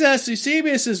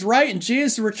Eusebius is right, and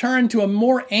Jesus returned to a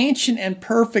more ancient and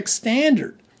perfect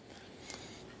standard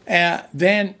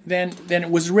than it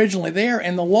was originally there,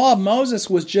 and the law of Moses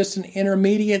was just an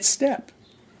intermediate step.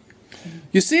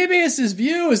 Eusebius'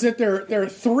 view is that there are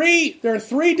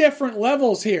three different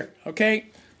levels here. Okay,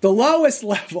 the lowest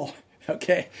level.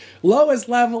 Okay, lowest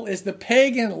level is the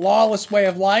pagan, lawless way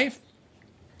of life.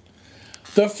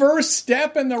 The first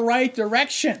step in the right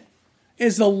direction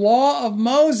is the law of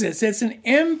Moses. It's an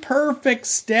imperfect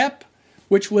step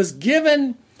which was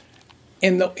given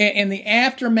in the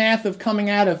aftermath of coming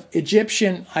out of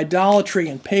Egyptian idolatry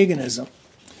and paganism.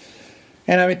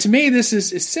 And I mean, to me, this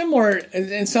is similar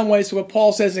in some ways to what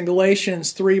Paul says in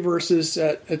Galatians 3 verses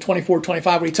 24-25,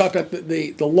 where he talked about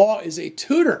the law is a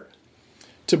tutor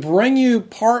to bring you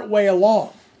part way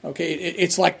along. Okay,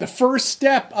 it's like the first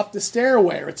step up the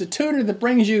stairway, or it's a tutor that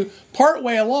brings you part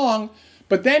way along.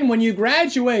 But then when you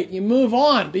graduate, you move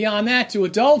on beyond that to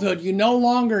adulthood, you no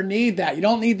longer need that. You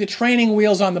don't need the training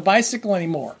wheels on the bicycle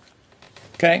anymore.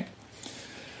 Okay?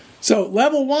 So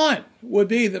level 1 would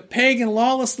be the pagan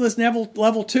lawlessness.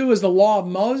 Level 2 is the law of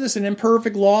Moses, an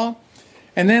imperfect law.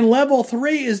 And then level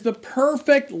 3 is the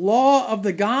perfect law of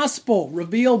the gospel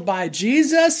revealed by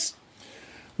Jesus,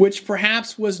 which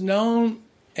perhaps was known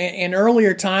in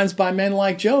earlier times by men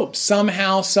like Job.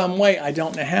 Somehow, some way, I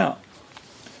don't know how.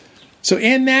 So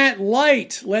in that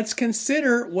light, let's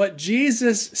consider what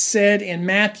Jesus said in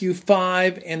Matthew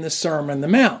 5 in the Sermon on the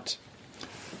Mount.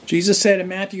 Jesus said in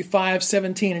Matthew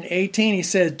 5:17 and 18, he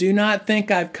says, "Do not think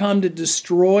I've come to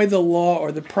destroy the law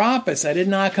or the prophets. I did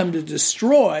not come to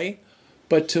destroy,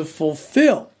 but to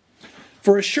fulfill.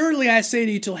 For assuredly I say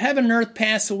to you, till heaven and earth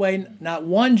pass away, not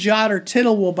one jot or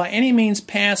tittle will by any means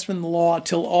pass from the law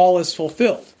till all is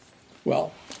fulfilled."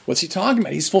 Well, what's he talking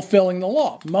about? He's fulfilling the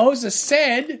law. Moses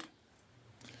said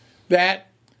that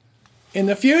in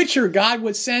the future, God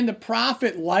would send a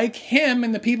prophet like him,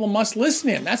 and the people must listen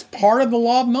to him. That's part of the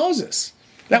law of Moses.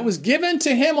 That was given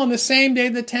to him on the same day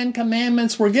the 10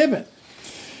 Commandments were given.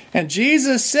 And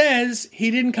Jesus says he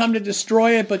didn't come to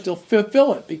destroy it, but to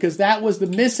fulfill it, because that was the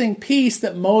missing piece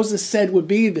that Moses said would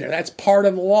be there. That's part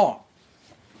of the law.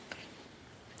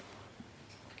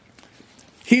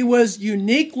 He was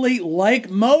uniquely like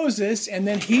Moses, and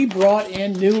then he brought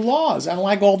in new laws,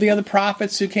 unlike all the other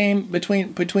prophets who came between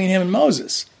him and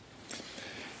Moses.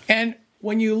 And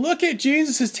when you look at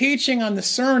Jesus' teaching on the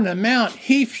Sermon on the Mount,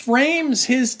 he frames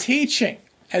his teaching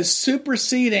as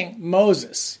superseding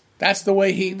Moses. That's the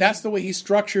way he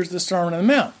structures the Sermon on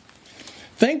the Mount.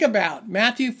 Think about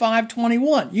Matthew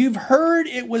 5:21. "You've heard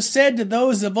it was said to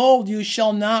those of old, 'You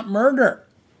shall not murder.'"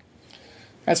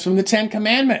 That's from the 10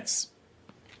 Commandments.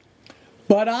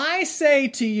 "But I say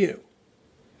to you,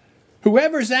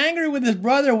 whoever is angry with his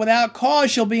brother without cause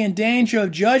shall be in danger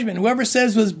of judgment. Whoever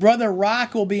says to his brother,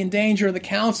 'Rock,' will be in danger of the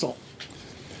council."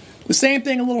 The same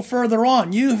thing a little further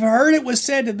on. "You've heard it was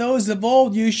said to those of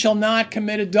old, 'You shall not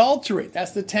commit adultery.'"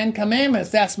 That's the 10 Commandments.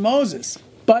 That's Moses.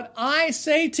 "But I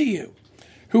say to you,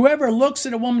 whoever looks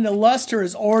at a woman to lust her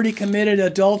has already committed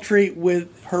adultery with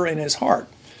her in his heart."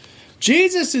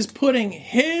 Jesus is putting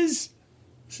his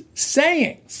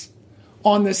sayings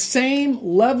on the same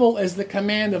level as the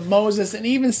command of Moses, and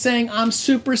even saying, I'm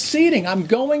superseding, I'm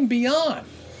going beyond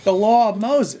the law of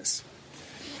Moses.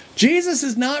 Jesus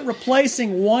is not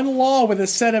replacing one law with a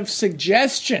set of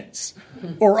suggestions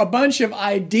or a bunch of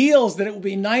ideals that it would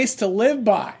be nice to live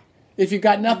by if you've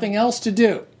got nothing else to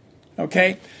do.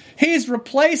 Okay? He's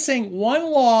replacing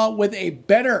one law with a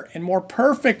better and more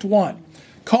perfect one,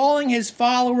 calling his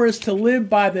followers to live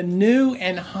by the new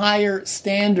and higher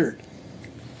standard.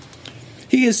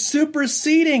 He is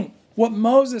superseding what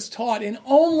Moses taught, and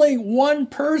only one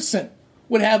person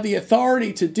would have the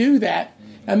authority to do that,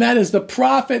 and that is the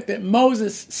prophet that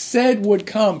Moses said would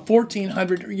come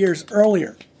 1,400 years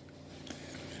earlier.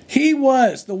 He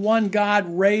was the one God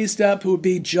raised up who would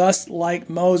be just like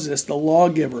Moses, the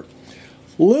lawgiver.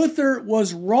 Luther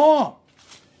was wrong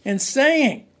in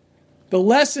saying the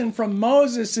lesson from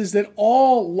Moses is that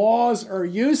all laws are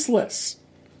useless.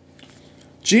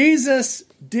 Jesus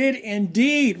did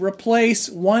indeed replace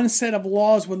one set of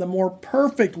laws with a more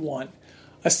perfect one,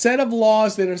 a set of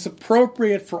laws that is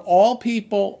appropriate for all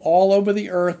people all over the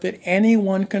earth that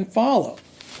anyone can follow.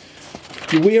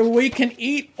 We can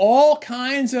eat all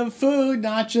kinds of food,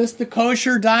 not just the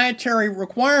kosher dietary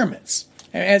requirements.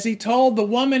 As he told the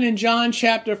woman in John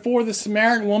chapter 4, the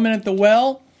Samaritan woman at the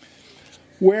well,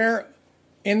 where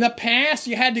in the past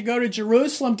you had to go to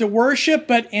Jerusalem to worship,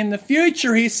 but in the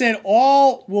future, he said,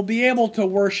 all will be able to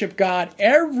worship God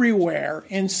everywhere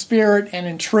in spirit and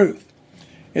in truth.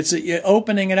 It's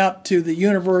opening it up to the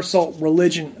universal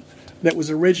religion that was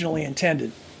originally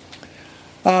intended.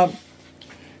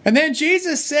 And then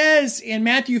Jesus says in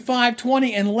Matthew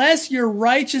 5:20, unless your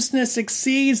righteousness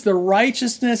exceeds the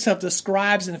righteousness of the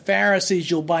scribes and Pharisees,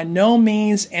 you'll by no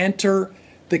means enter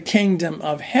the kingdom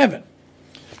of heaven.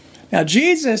 Now,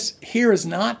 Jesus here is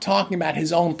not talking about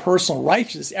his own personal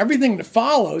righteousness. Everything that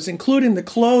follows, including the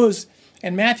close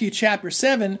in Matthew chapter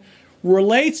 7,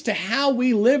 relates to how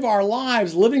we live our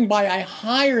lives, living by a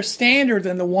higher standard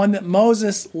than the one that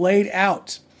Moses laid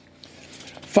out,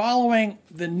 following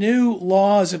the new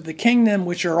laws of the kingdom,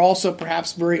 which are also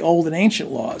perhaps very old and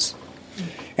ancient laws.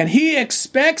 And he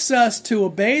expects us to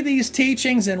obey these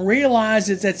teachings and realize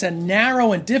that it's a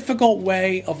narrow and difficult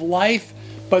way of life,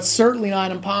 but certainly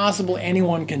not impossible.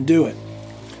 Anyone can do it.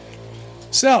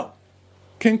 So,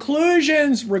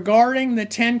 conclusions regarding the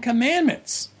Ten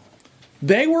Commandments.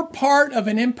 They were part of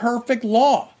an imperfect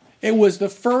law. It was the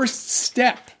first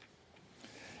step.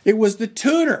 It was the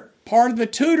tutor, part of the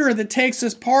tutor that takes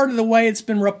us part of the way. It's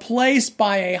been replaced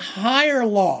by a higher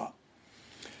law.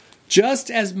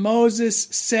 Just as Moses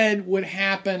said would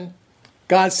happen,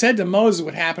 God said to Moses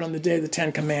would happen on the day the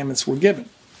Ten Commandments were given.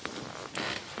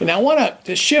 And I want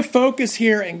to shift focus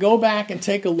here and go back and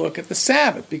take a look at the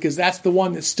Sabbath, because that's the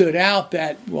one that stood out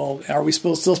that, well, are we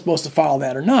still supposed to follow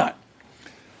that or not?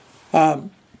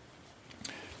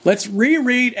 Let's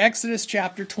reread Exodus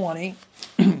chapter 20,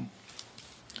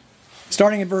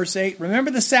 starting in verse 8.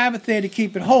 Remember the Sabbath day to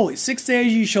keep it holy. 6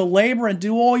 days you shall labor and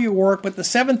do all your work, but the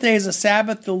seventh day is a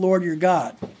Sabbath to the Lord your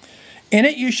God. In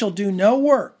it you shall do no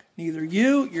work, neither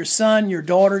you, your son, your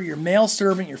daughter, your male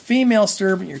servant, your female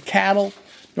servant, your cattle,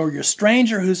 nor your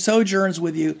stranger who sojourns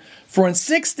with you. For in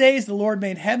 6 days the Lord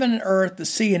made heaven and earth, the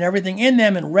sea, and everything in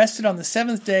them, and rested on the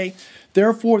seventh day.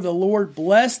 Therefore the Lord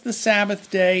blessed the Sabbath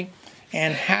day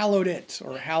and hallowed it,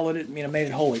 made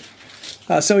it holy.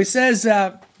 So he says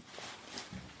the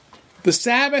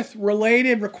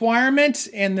Sabbath-related requirement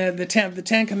in the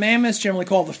Ten Commandments, generally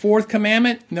called the fourth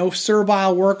commandment, no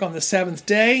servile work on the seventh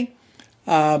day.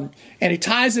 And he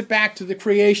ties it back to the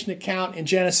creation account in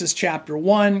Genesis chapter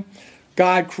 1.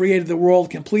 God created the world,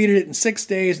 completed it in 6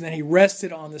 days, and then he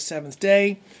rested on the seventh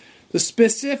day. The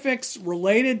specifics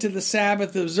related to the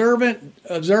Sabbath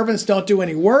observance: don't do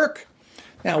any work.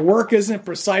 Now, work isn't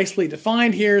precisely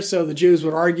defined here, so the Jews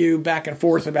would argue back and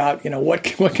forth about,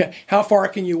 how far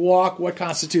can you walk, what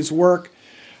constitutes work,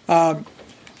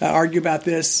 argue about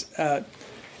this.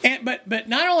 But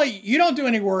not only you don't do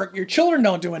any work, your children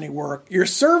don't do any work, your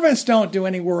servants don't do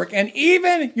any work, and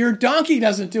even your donkey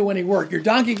doesn't do any work. Your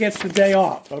donkey gets the day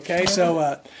off, okay?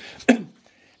 So,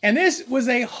 and this was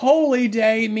a holy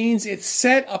day, means it's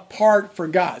set apart for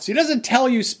God. So he doesn't tell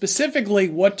you specifically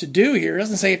what to do here. He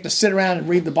doesn't say you have to sit around and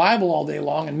read the Bible all day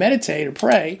long and meditate or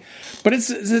pray, but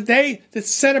it's a day that's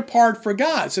set apart for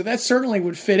God. So that certainly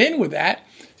would fit in with that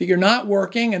you're not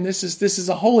working, and this is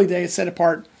a holy day. It's set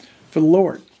apart for the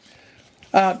Lord.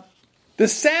 The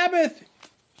Sabbath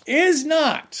is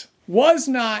not, was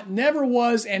not, never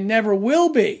was, and never will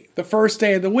be the first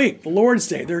day of the week, the Lord's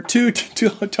Day. They're two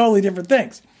totally different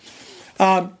things.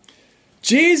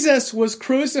 Jesus was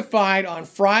crucified on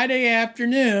Friday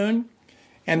afternoon,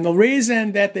 And the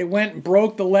reason that they went and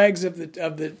broke the legs of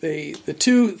the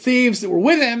two thieves that were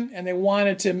with him, and they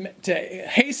wanted to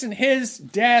hasten his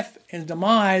death and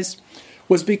demise,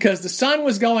 was because the sun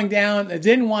was going down. They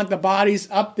didn't want the bodies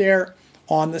up there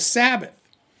on the Sabbath.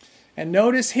 And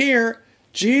notice here,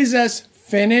 Jesus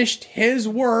finished his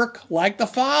work like the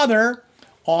Father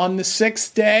on the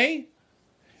sixth day,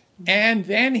 and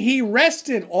then he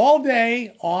rested all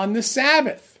day on the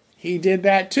Sabbath. He did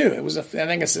that too. It was, I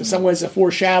think, it's in some ways a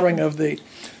foreshadowing of the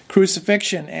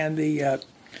crucifixion and the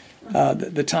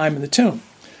time in the tomb.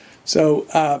 So,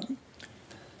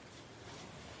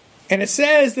 and it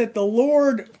says that the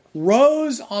Lord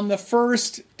rose on the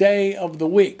first day of the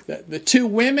week. The two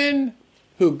women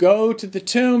who go to the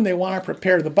tomb, they want to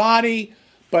prepare the body,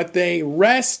 but they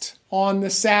rest on the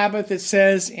Sabbath. It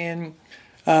says in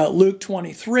Luke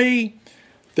 23.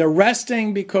 They're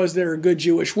resting because they're good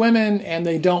Jewish women and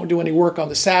they don't do any work on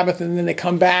the Sabbath, and then they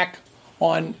come back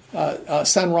on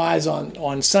sunrise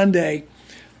on Sunday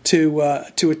to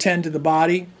attend to the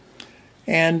body.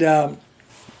 And then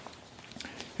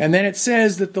it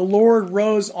says that the Lord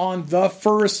rose on the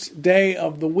first day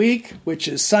of the week, which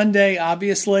is Sunday,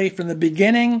 obviously. From the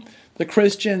beginning, the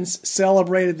Christians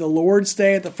celebrated the Lord's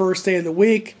Day at the first day of the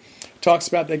week. Talks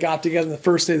about they got together the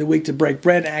first day of the week to break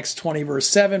bread, Acts 20, verse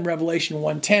 7. Revelation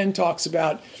 1:10 talks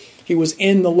about he was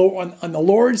in the Lord on the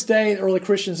Lord's Day. The early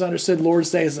Christians understood Lord's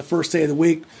Day as the first day of the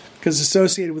week because it's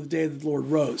associated with the day that the Lord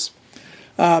rose.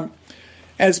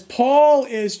 As Paul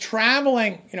is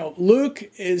traveling, Luke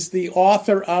is the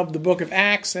author of the book of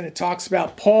Acts, and it talks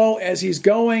about Paul as he's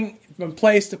going from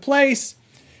place to place.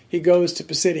 He goes to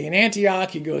Pisidian Antioch.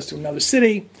 He goes to another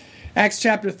city. Acts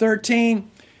chapter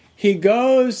 13. He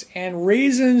goes and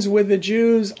reasons with the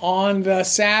Jews on the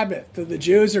Sabbath. So the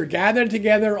Jews are gathered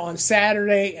together on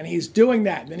Saturday, and he's doing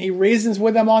that. Then he reasons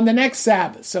with them on the next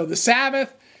Sabbath. So the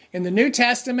Sabbath in the New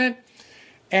Testament,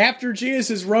 after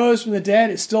Jesus rose from the dead,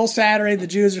 is still Saturday. The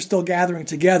Jews are still gathering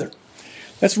together.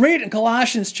 Let's read in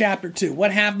Colossians chapter 2.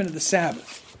 What happened to the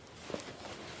Sabbath?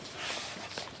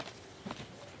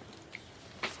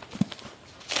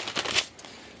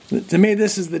 To me,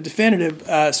 this is the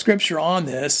definitive scripture on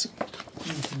this.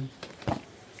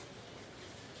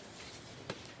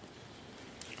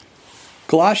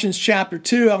 Colossians chapter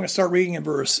 2, I'm going to start reading in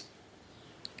verse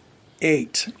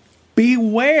 8.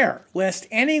 Beware lest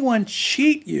anyone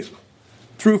cheat you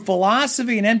through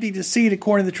philosophy and empty deceit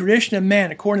according to the tradition of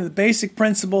men, according to the basic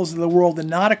principles of the world, and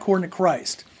not according to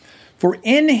Christ. For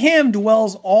in him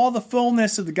dwells all the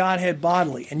fullness of the Godhead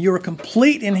bodily, and you are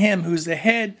complete in him who is the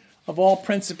head of all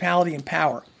principality and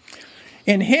power.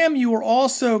 In him you were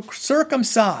also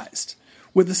circumcised,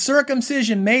 with the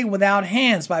circumcision made without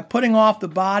hands, by putting off the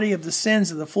body of the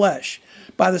sins of the flesh,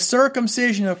 by the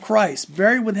circumcision of Christ,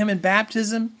 buried with him in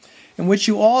baptism, in which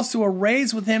you also are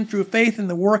raised with him through faith in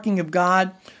the working of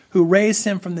God, who raised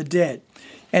him from the dead.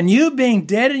 And you, being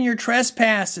dead in your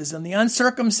trespasses and the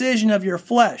uncircumcision of your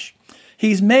flesh,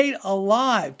 he's made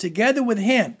alive together with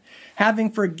him,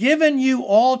 having forgiven you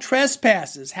all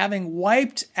trespasses, having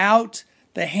wiped out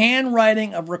the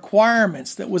handwriting of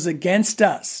requirements that was against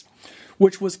us,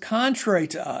 which was contrary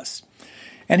to us.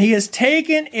 And he has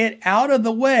taken it out of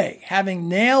the way, having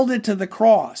nailed it to the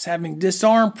cross, having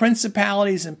disarmed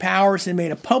principalities and powers, and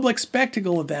made a public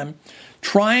spectacle of them,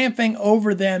 triumphing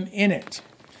over them in it.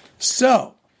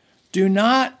 So,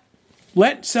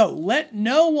 let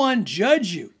no one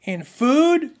judge you in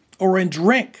food or in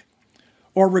drink,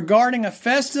 or regarding a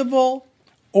festival,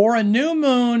 or a new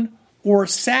moon, or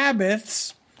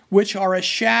Sabbaths, which are a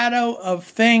shadow of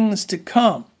things to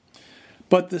come.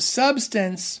 But the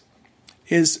substance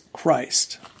is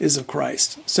of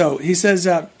Christ. So he says,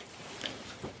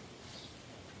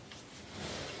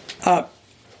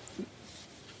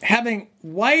 having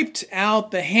wiped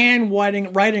out the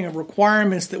handwriting of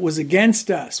requirements that was against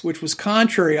us, which was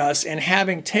contrary to us, and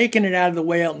having taken it out of the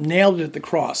way, nailed it at the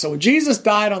cross. So when Jesus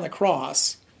died on the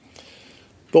cross,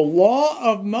 the law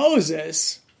of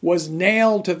Moses was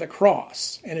nailed to the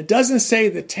cross. And it doesn't say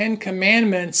the 10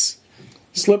 Commandments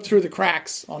slipped through the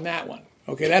cracks on that one.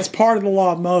 Okay, that's part of the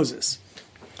law of Moses.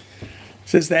 It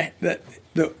says that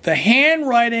the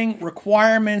handwriting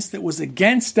requirements that was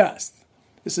against us,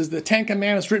 this is the 10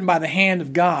 Commandments written by the hand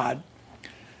of God,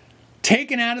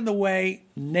 taken out of the way,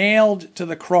 nailed to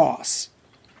the cross.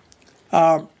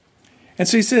 And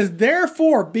so he says,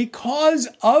 therefore, because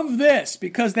of this,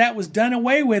 because that was done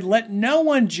away with, let no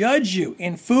one judge you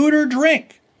in food or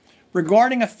drink,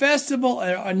 regarding a festival,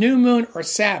 a new moon, or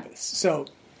Sabbaths. So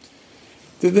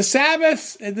the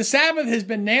Sabbath has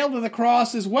been nailed to the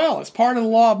cross as well. It's part of the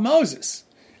law of Moses,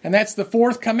 and that's the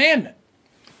fourth commandment.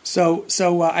 So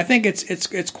I think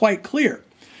it's quite clear.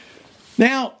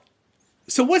 Now,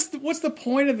 so what's the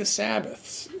point of the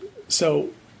Sabbath? So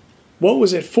what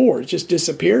was it for? It just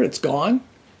disappeared? It's gone?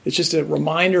 It's just a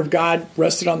reminder of God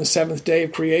rested on the seventh day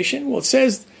of creation? Well, it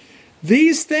says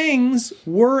these things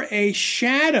were a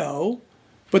shadow,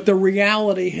 but the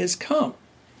reality has come.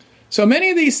 So many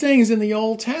of these things in the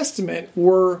Old Testament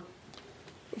were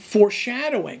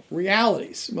foreshadowing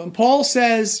realities. When Paul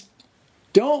says,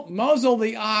 don't muzzle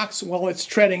the ox while it's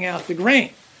treading out the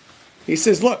grain, he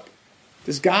says, look,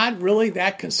 is God really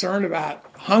that concerned about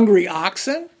hungry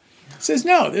oxen? He says,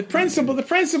 no, the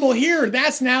principle here,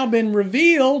 that's now been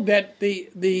revealed, that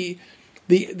the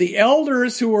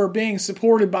elders who are being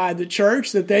supported by the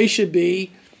church, that they should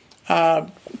be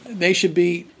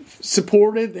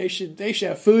supported. They should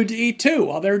have food to eat too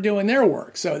while they're doing their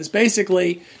work. So it's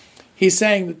basically, he's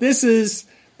saying that this is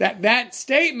that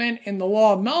statement in the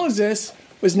law of Moses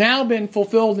was now been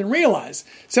fulfilled and realized.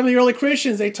 Some of the early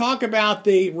Christians, they talk about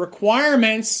the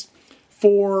requirements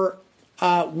for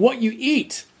what you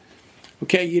eat.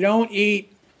 Okay, you don't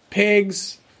eat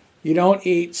pigs, you don't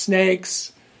eat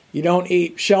snakes, you don't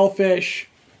eat shellfish.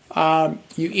 You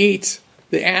eat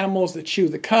the animals that chew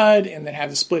the cud and that have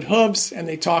the split hooves. And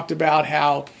they talked about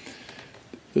how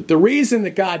the reason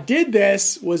that God did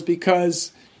this was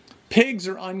because pigs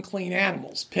are unclean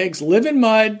animals. Pigs live in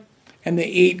mud and they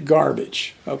eat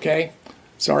garbage. Okay,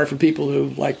 sorry for people who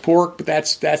like pork, but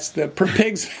that's the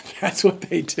pigs. That's what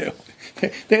they do.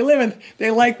 They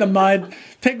like the mud.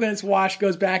 Pig, when it's washed,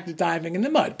 goes back to diving in the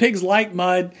mud. Pigs like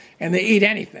mud, and they eat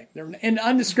anything. They're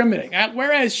undiscriminating.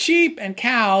 Whereas sheep and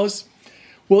cows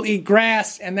will eat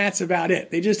grass, and that's about it.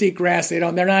 They just eat grass.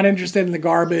 They're not interested in the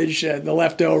garbage, the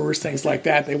leftovers, things like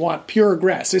that. They want pure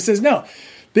grass. So it says, no,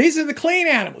 these are the clean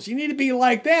animals. You need to be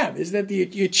like them. Is that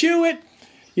you chew it,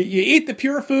 you eat the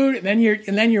pure food, and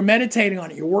then you're meditating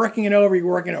on it. You're working it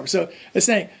over. So it's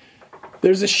saying,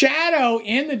 there's a shadow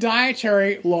in the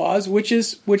dietary laws, which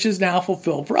is now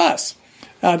fulfilled for us.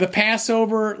 The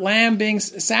Passover lamb being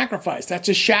sacrificed, that's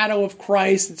a shadow of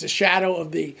Christ. It's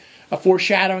a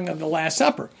foreshadowing of the Last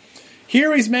Supper.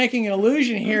 Here he's making an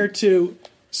allusion here to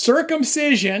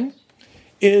circumcision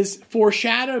is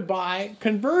foreshadowed by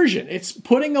conversion. It's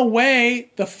putting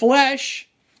away the flesh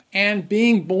and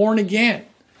being born again.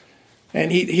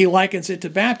 And he likens it to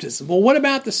baptism. Well, what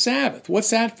about the Sabbath? What's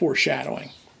that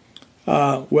foreshadowing?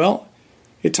 Well,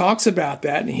 it talks about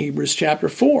that in Hebrews chapter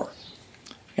 4.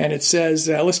 And it says,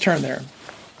 let's turn there.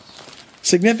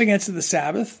 Significance of the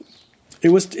Sabbath. It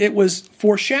was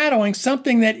foreshadowing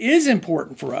something that is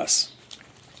important for us.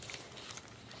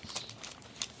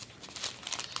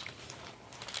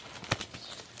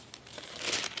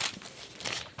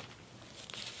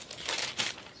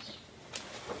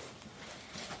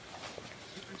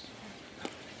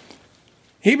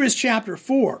 Hebrews chapter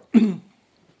 4.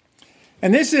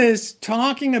 And this is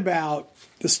talking about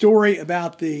the story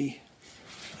about the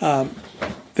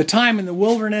time in the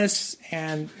wilderness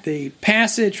and the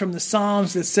passage from the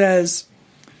Psalms that says,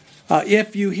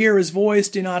 if you hear his voice,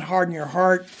 do not harden your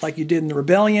heart like you did in the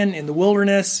rebellion in the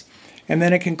wilderness. And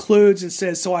then it concludes, it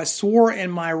says, so I swore in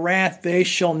my wrath, they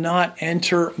shall not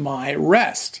enter my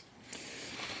rest.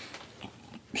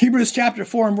 Hebrews chapter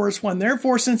 4 and verse 1,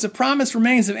 therefore, since a promise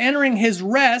remains of entering his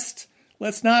rest,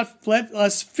 let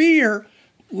us fear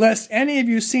lest any of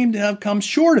you seem to have come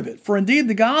short of it. For indeed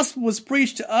the gospel was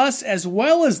preached to us as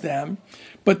well as them,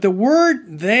 but the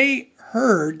word they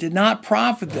heard did not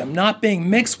profit them, not being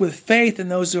mixed with faith in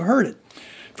those who heard it.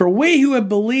 For we who have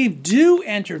believed do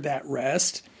enter that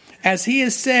rest, as he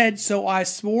has said, so I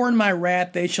swore in my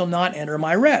wrath, they shall not enter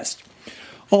my rest.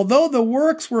 Although the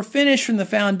works were finished from the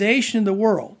foundation of the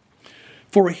world,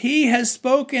 for he has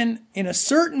spoken in a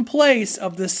certain place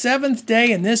of the seventh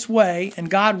day in this way, and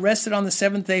God rested on the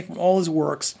seventh day from all his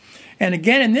works. And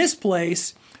again in this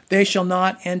place, they shall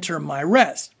not enter my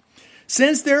rest.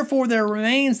 Since therefore there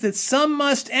remains that some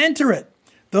must enter it,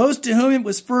 those to whom it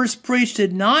was first preached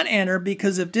did not enter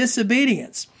because of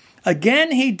disobedience.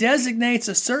 Again he designates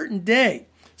a certain day,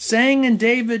 saying in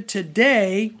David,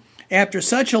 today, after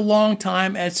such a long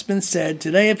time as it's been said,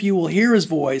 today if you will hear his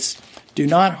voice, do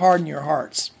not harden your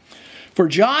hearts. For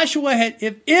Joshua had,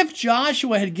 if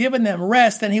Joshua had given them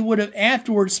rest, then he would have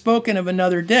afterwards spoken of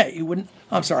another day.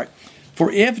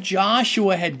 For if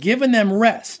Joshua had given them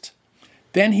rest,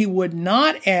 then he would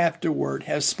not afterward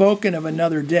have spoken of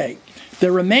another day.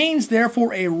 There remains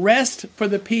therefore a rest for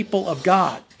the people of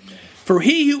God. For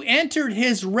he who entered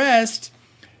his rest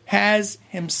has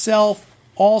himself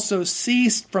also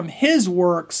ceased from his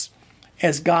works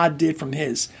as God did from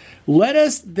his. Let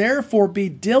us therefore be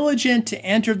diligent to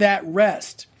enter that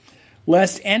rest,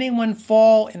 lest anyone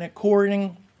fall in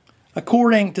according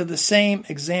to the same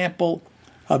example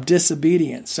of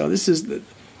disobedience. So this is the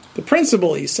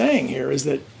principle he's saying here is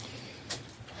that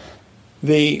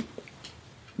the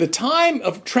time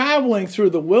of traveling through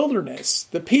the wilderness,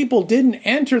 the people didn't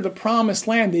enter the promised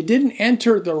land. They didn't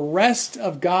enter the rest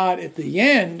of God at the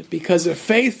end because of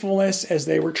faithfulness as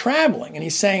they were traveling. And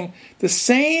he's saying the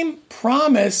same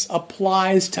promise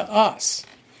applies to us.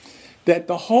 That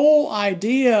the whole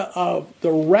idea of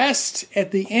the rest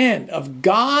at the end, of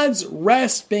God's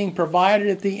rest being provided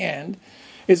at the end,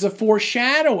 is a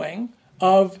foreshadowing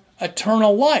of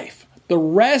eternal life. The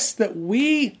rest that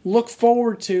we look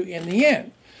forward to in the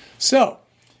end. So,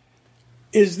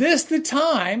 is this the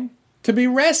time to be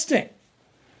resting?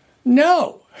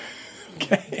 No.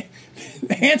 Okay.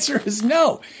 The answer is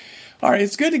no. All right,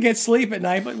 it's good to get sleep at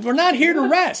night, but we're not here to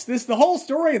rest. The whole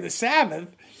story of the Sabbath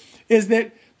is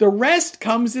that the rest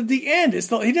comes at the end.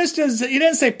 He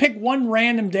doesn't say pick one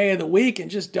random day of the week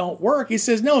and just don't work. He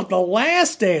says, no, the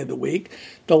last day of the week,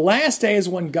 the last day is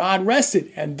when God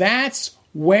rested, and that's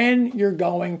when you're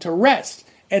going to rest,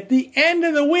 at the end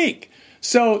of the week.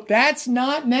 So that's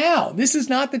not now. This is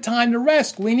not the time to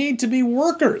rest. We need to be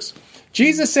workers.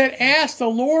 Jesus said, ask the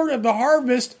Lord of the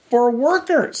harvest for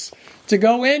workers to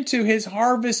go into his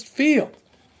harvest field.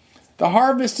 The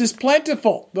harvest is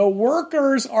plentiful. The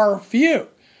workers are few.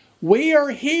 We are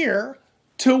here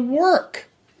to work.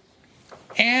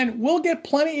 And we'll get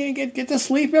plenty, get to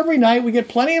sleep every night. We get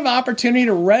plenty of opportunity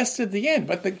to rest at the end.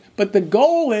 But the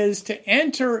goal is to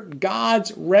enter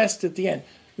God's rest at the end.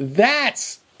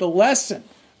 That's the lesson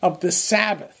of the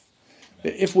Sabbath.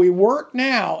 If we work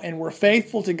now and we're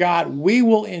faithful to God, we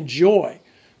will enjoy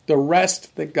the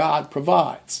rest that God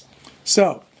provides.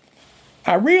 So,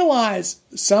 I realize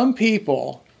some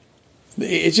people,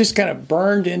 it's just kind of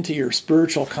burned into your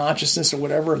spiritual consciousness or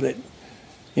whatever that,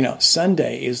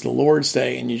 Sunday is the Lord's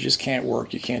Day and you just can't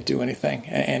work, you can't do anything.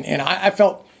 And I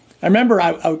remember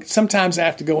I sometimes I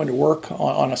have to go into work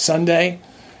on a Sunday,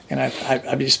 and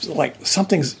I just like,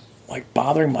 something's like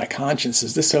bothering my conscience.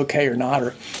 Is this okay or not?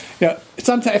 Or,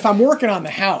 sometimes if I'm working on the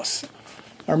house,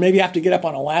 or maybe I have to get up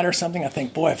on a ladder or something, I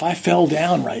think, boy, if I fell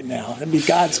down right now, that'd be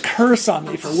God's curse on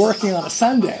me for working on a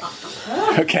Sunday.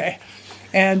 Okay?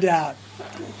 And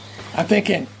I'm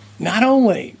thinking, not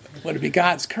only would it be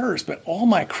God's curse, but all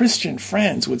my Christian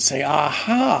friends would say,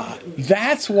 aha,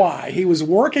 that's why he was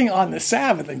working on the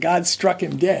Sabbath and God struck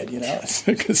him dead,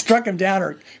 struck him down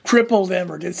or crippled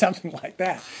him or did something like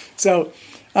that. So,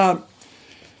 and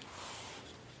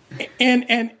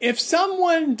if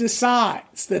someone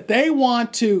decides that they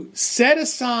want to set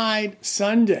aside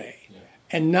Sunday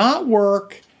and not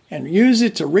work and use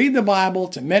it to read the Bible,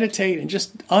 to meditate, and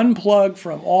just unplug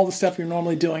from all the stuff you're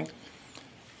normally doing,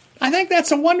 I think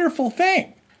that's a wonderful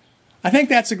thing. I think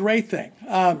that's a great thing.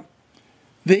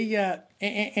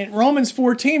 In Romans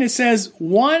 14, it says,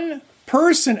 one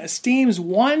person esteems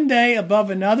one day above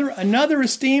another, another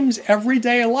esteems every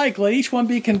day alike. Let each one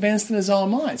be convinced in his own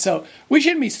mind. So we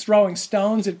shouldn't be throwing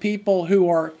stones at people who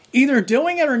are either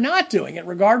doing it or not doing it,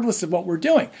 regardless of what we're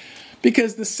doing.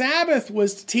 Because the Sabbath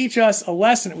was to teach us a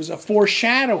lesson. It was a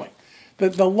foreshadowing.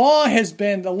 The law has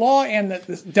been,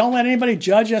 and don't let anybody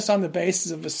judge us on the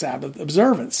basis of a Sabbath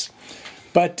observance.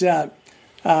 But the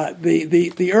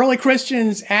early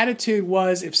Christians' attitude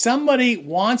was, if somebody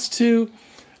wants to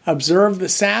observe the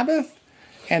Sabbath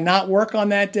and not work on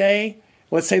that day,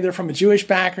 let's say they're from a Jewish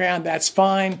background, that's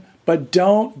fine, but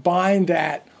don't bind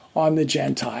that on the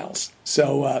Gentiles.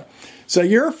 So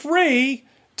you're free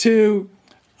to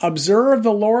observe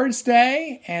the Lord's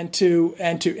Day and to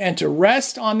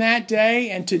rest on that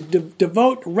day and to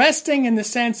devote, resting in the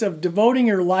sense of devoting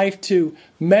your life to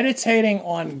meditating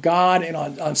on God and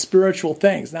on spiritual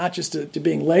things, not just to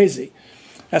being lazy.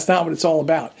 That's not what it's all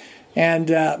about. And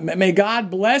may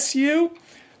God bless you.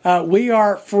 We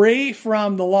are free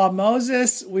from the law of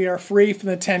Moses. We are free from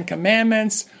the Ten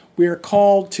Commandments. We are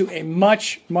called to a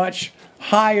much, much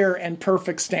higher and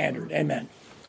perfect standard. Amen.